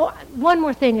 Oh, one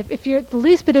more thing, if you're the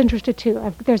least bit interested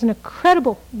too, there's an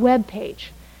incredible web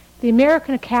page, the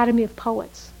American Academy of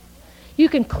Poets. You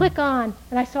can click on,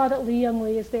 and I saw that Lee Young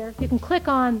Lee is there, you can click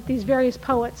on these various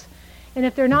poets, and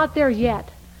if they're not there yet,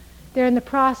 they're in the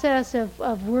process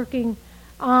of working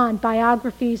on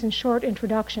biographies and short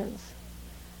introductions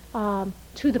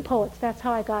to the poets. That's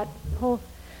how I got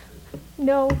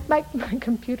my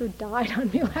computer died on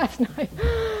me last night.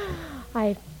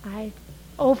 I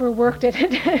overworked it.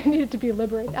 It needed to be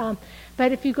liberated.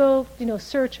 But if you go,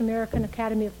 search American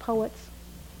Academy of Poets,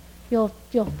 you'll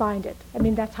find it. I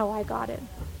mean, that's how I got it.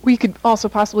 We could also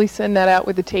possibly send that out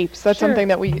with the tapes. That's something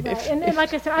that we. Right. And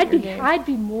like I said, I'd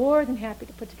be more than happy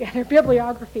to put together a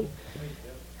bibliography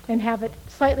and have it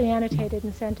slightly annotated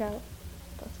and sent out.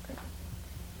 That's good.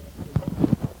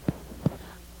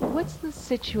 What's the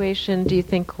situation, do you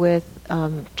think, with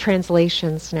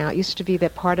translations now? It used to be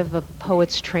that part of a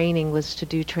poet's training was to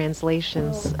do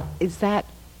translations. Oh. Is that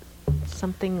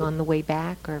something on the way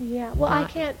back, or yeah? Well,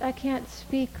 not? I can't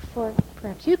speak for.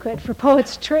 Perhaps you could for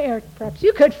poets or perhaps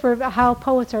you could for how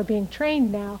poets are being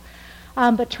trained now.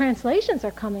 But translations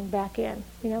are coming back in.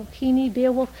 Heaney,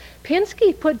 Beowulf,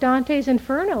 Pinsky put Dante's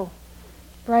Inferno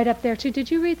right up there too. Did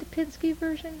you read the Pinsky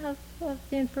version of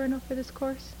the Inferno for this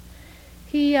course?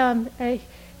 He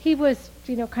was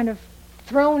kind of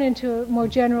thrown into a more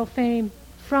general fame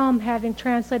from having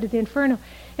translated the Inferno.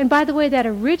 And by the way, that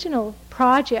original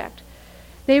project,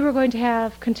 they were going to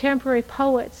have contemporary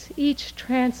poets each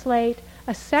translate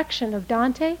a section of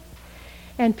Dante,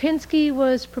 and Pinsky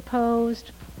was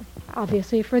proposed,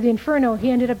 obviously, for the Inferno.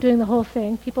 He ended up doing the whole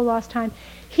thing. People lost time.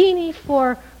 Heaney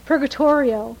for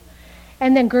Purgatorio,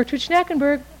 and then Gertrude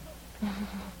Schnackenberg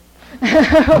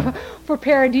for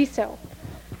Paradiso,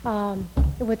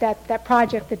 with that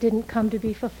project that didn't come to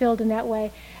be fulfilled in that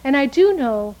way. And I do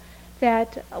know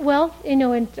that,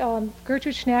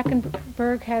 Gertrude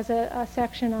Schnackenberg has a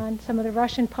section on some of the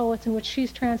Russian poets in which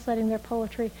she's translating their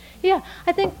poetry. Yeah,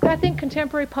 I think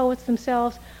contemporary poets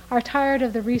themselves are tired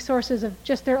of the resources of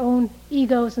just their own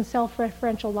egos and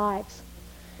self-referential lives,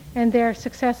 and they're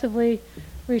successively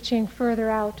reaching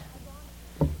further out.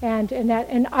 And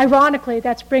ironically,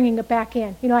 that's bringing it back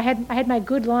in. I had my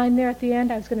good line there at the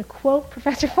end. I was going to quote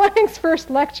Professor Fleming's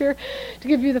first lecture to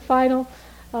give you the final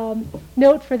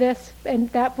note for this, and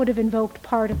that would have invoked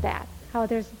part of that. How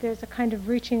there's a kind of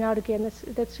reaching out again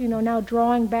that's now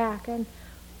drawing back and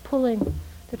pulling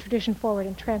the tradition forward,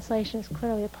 and translation is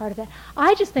clearly a part of that.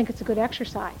 I just think it's a good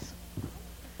exercise.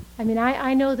 I mean,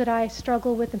 I know that I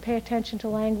struggle with and pay attention to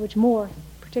language more,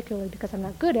 particularly because I'm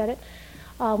not good at it,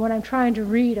 when I'm trying to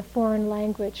read a foreign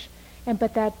language.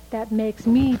 but that makes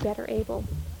me better able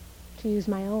to use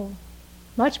my own,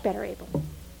 much better able.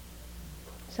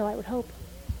 So I would hope.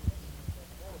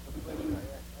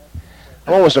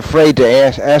 I'm almost afraid to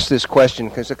ask this question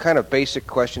because the kind of basic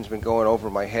question's been going over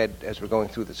my head as we're going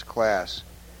through this class.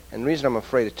 And the reason I'm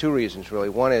afraid of two reasons, really.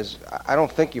 One is I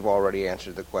don't think you've already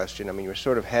answered the question. I mean, you're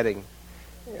sort of heading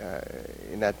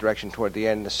in that direction toward the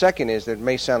end. And the second is that it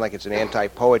may sound like it's an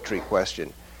anti-poetry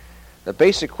question. The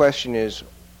basic question is,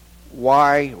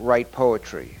 why write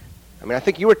poetry? I mean, I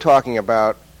think you were talking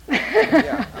about,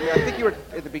 yeah, I mean, I think you were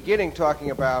at the beginning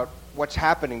talking about what's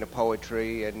happening to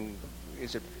poetry and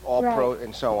is it all right. prose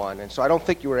and so on. And so I don't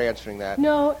think you were answering that.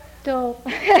 No, don't.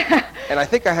 And I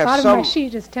think I have Bottom some. of my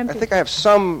sheet is tempting. I think I have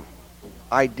some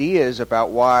ideas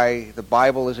about why the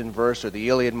Bible is in verse or the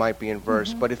Iliad might be in verse.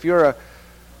 Mm-hmm. But if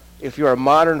you're a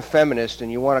modern feminist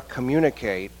and you want to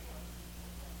communicate,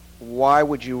 why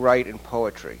would you write in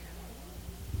poetry?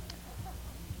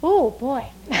 Oh boy,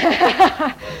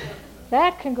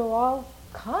 that can go all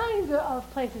kinds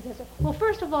of places. Well,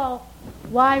 first of all,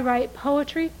 why write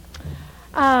poetry?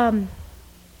 I'm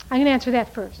going to answer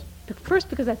that first. First,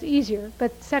 because that's easier,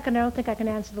 but second, I don't think I can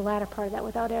answer the latter part of that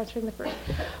without answering the first.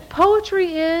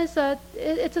 Poetry is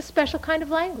it's a special kind of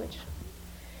language.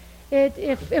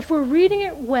 If we're reading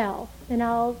it well, and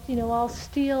I'll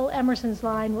steal Emerson's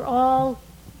line, we're all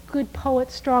good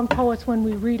poets, strong poets when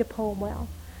we read a poem well.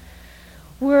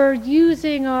 We're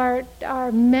using our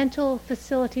mental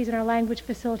facilities and our language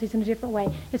facilities in a different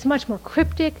way. It's much more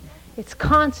cryptic. It's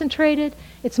concentrated.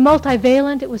 It's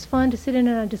multivalent. It was fun to sit in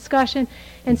on a discussion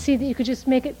and see that you could just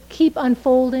make it keep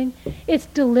unfolding. It's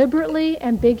deliberately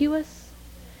ambiguous.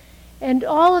 And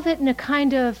all of it in a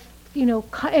kind of,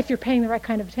 if you're paying the right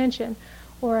kind of attention,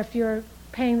 or if you're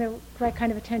paying the right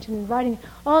kind of attention in writing,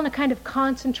 all in a kind of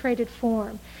concentrated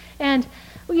form. And,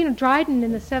 Dryden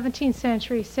in the 17th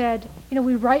century said,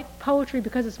 we write poetry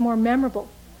because it's more memorable.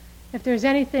 If there's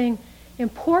anything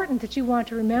important that you want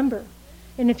to remember,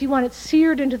 and if you want it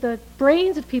seared into the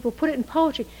brains of people, put it in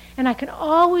poetry. And I can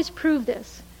always prove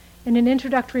this in an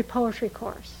introductory poetry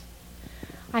course.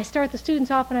 I start the students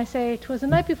off and I say, "'Twas the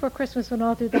night before Christmas when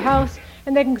all through the house,"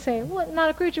 and they can say, "Well, not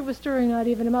a creature was stirring, not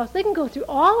even a mouse." They can go through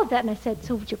all of that, and I said,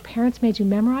 "So your parents made you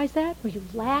memorize that? Were you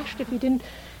lashed if you didn't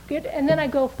get?" And then I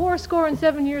go,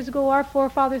 70 years ago, our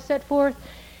forefathers set forth,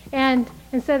 and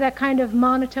instead of that kind of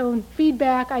monotone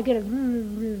feedback, I get a,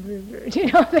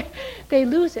 they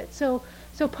lose it. So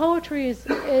poetry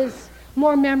is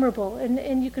more memorable,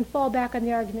 and you can fall back on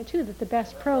the argument too that the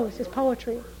best prose is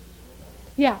poetry.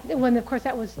 Yeah, when of course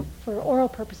that was for oral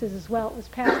purposes as well. It was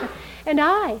passed. And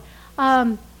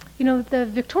the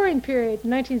Victorian period, the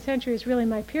 19th century is really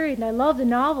my period, and I love the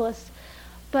novelists,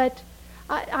 but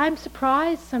I'm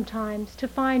surprised sometimes to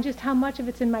find just how much of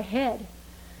it's in my head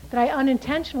that I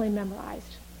unintentionally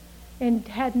memorized and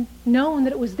hadn't known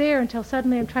that it was there until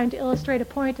suddenly I'm trying to illustrate a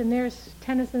point, and there's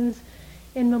Tennyson's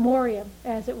In Memoriam,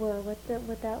 as it were,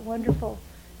 with that wonderful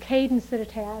cadence that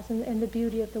it has and the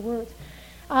beauty of the words.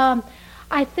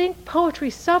 I think poetry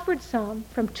suffered some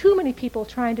from too many people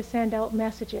trying to send out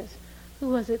messages. Who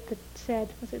was it that said,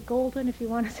 was it Golden, if you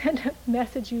want to send a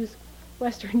message, use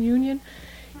Western Union?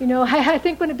 I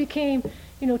think when it became,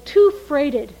 too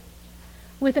freighted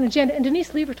with an agenda, and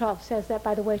Denise Liebertov says that,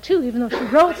 by the way, too, even though she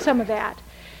wrote some of that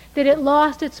it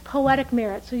lost its poetic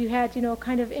merit. So you had,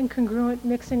 kind of incongruent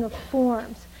mixing of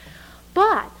forms.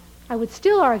 But I would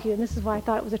still argue, and this is why I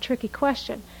thought it was a tricky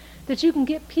question, that you can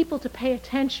get people to pay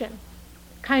attention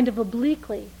kind of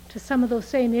obliquely to some of those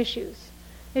same issues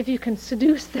if you can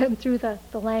seduce them through the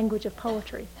language of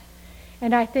poetry.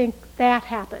 And I think that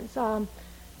happens.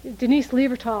 Denise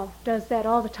Liebertov does that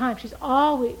all the time.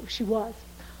 She was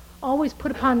always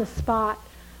put upon the spot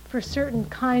for certain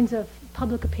kinds of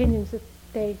public opinions that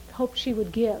they hoped she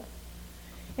would give.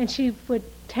 And she would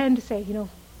tend to say,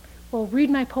 well, read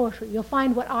my poetry. You'll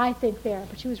find what I think there.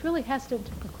 But she was really hesitant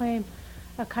to proclaim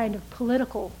a kind of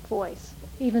political voice,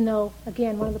 even though,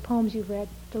 again, one of the poems you read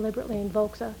deliberately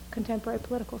invokes a contemporary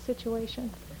political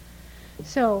situation.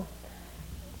 So,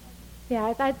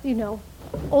 yeah,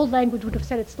 old language would have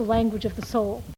said it's the language of the soul.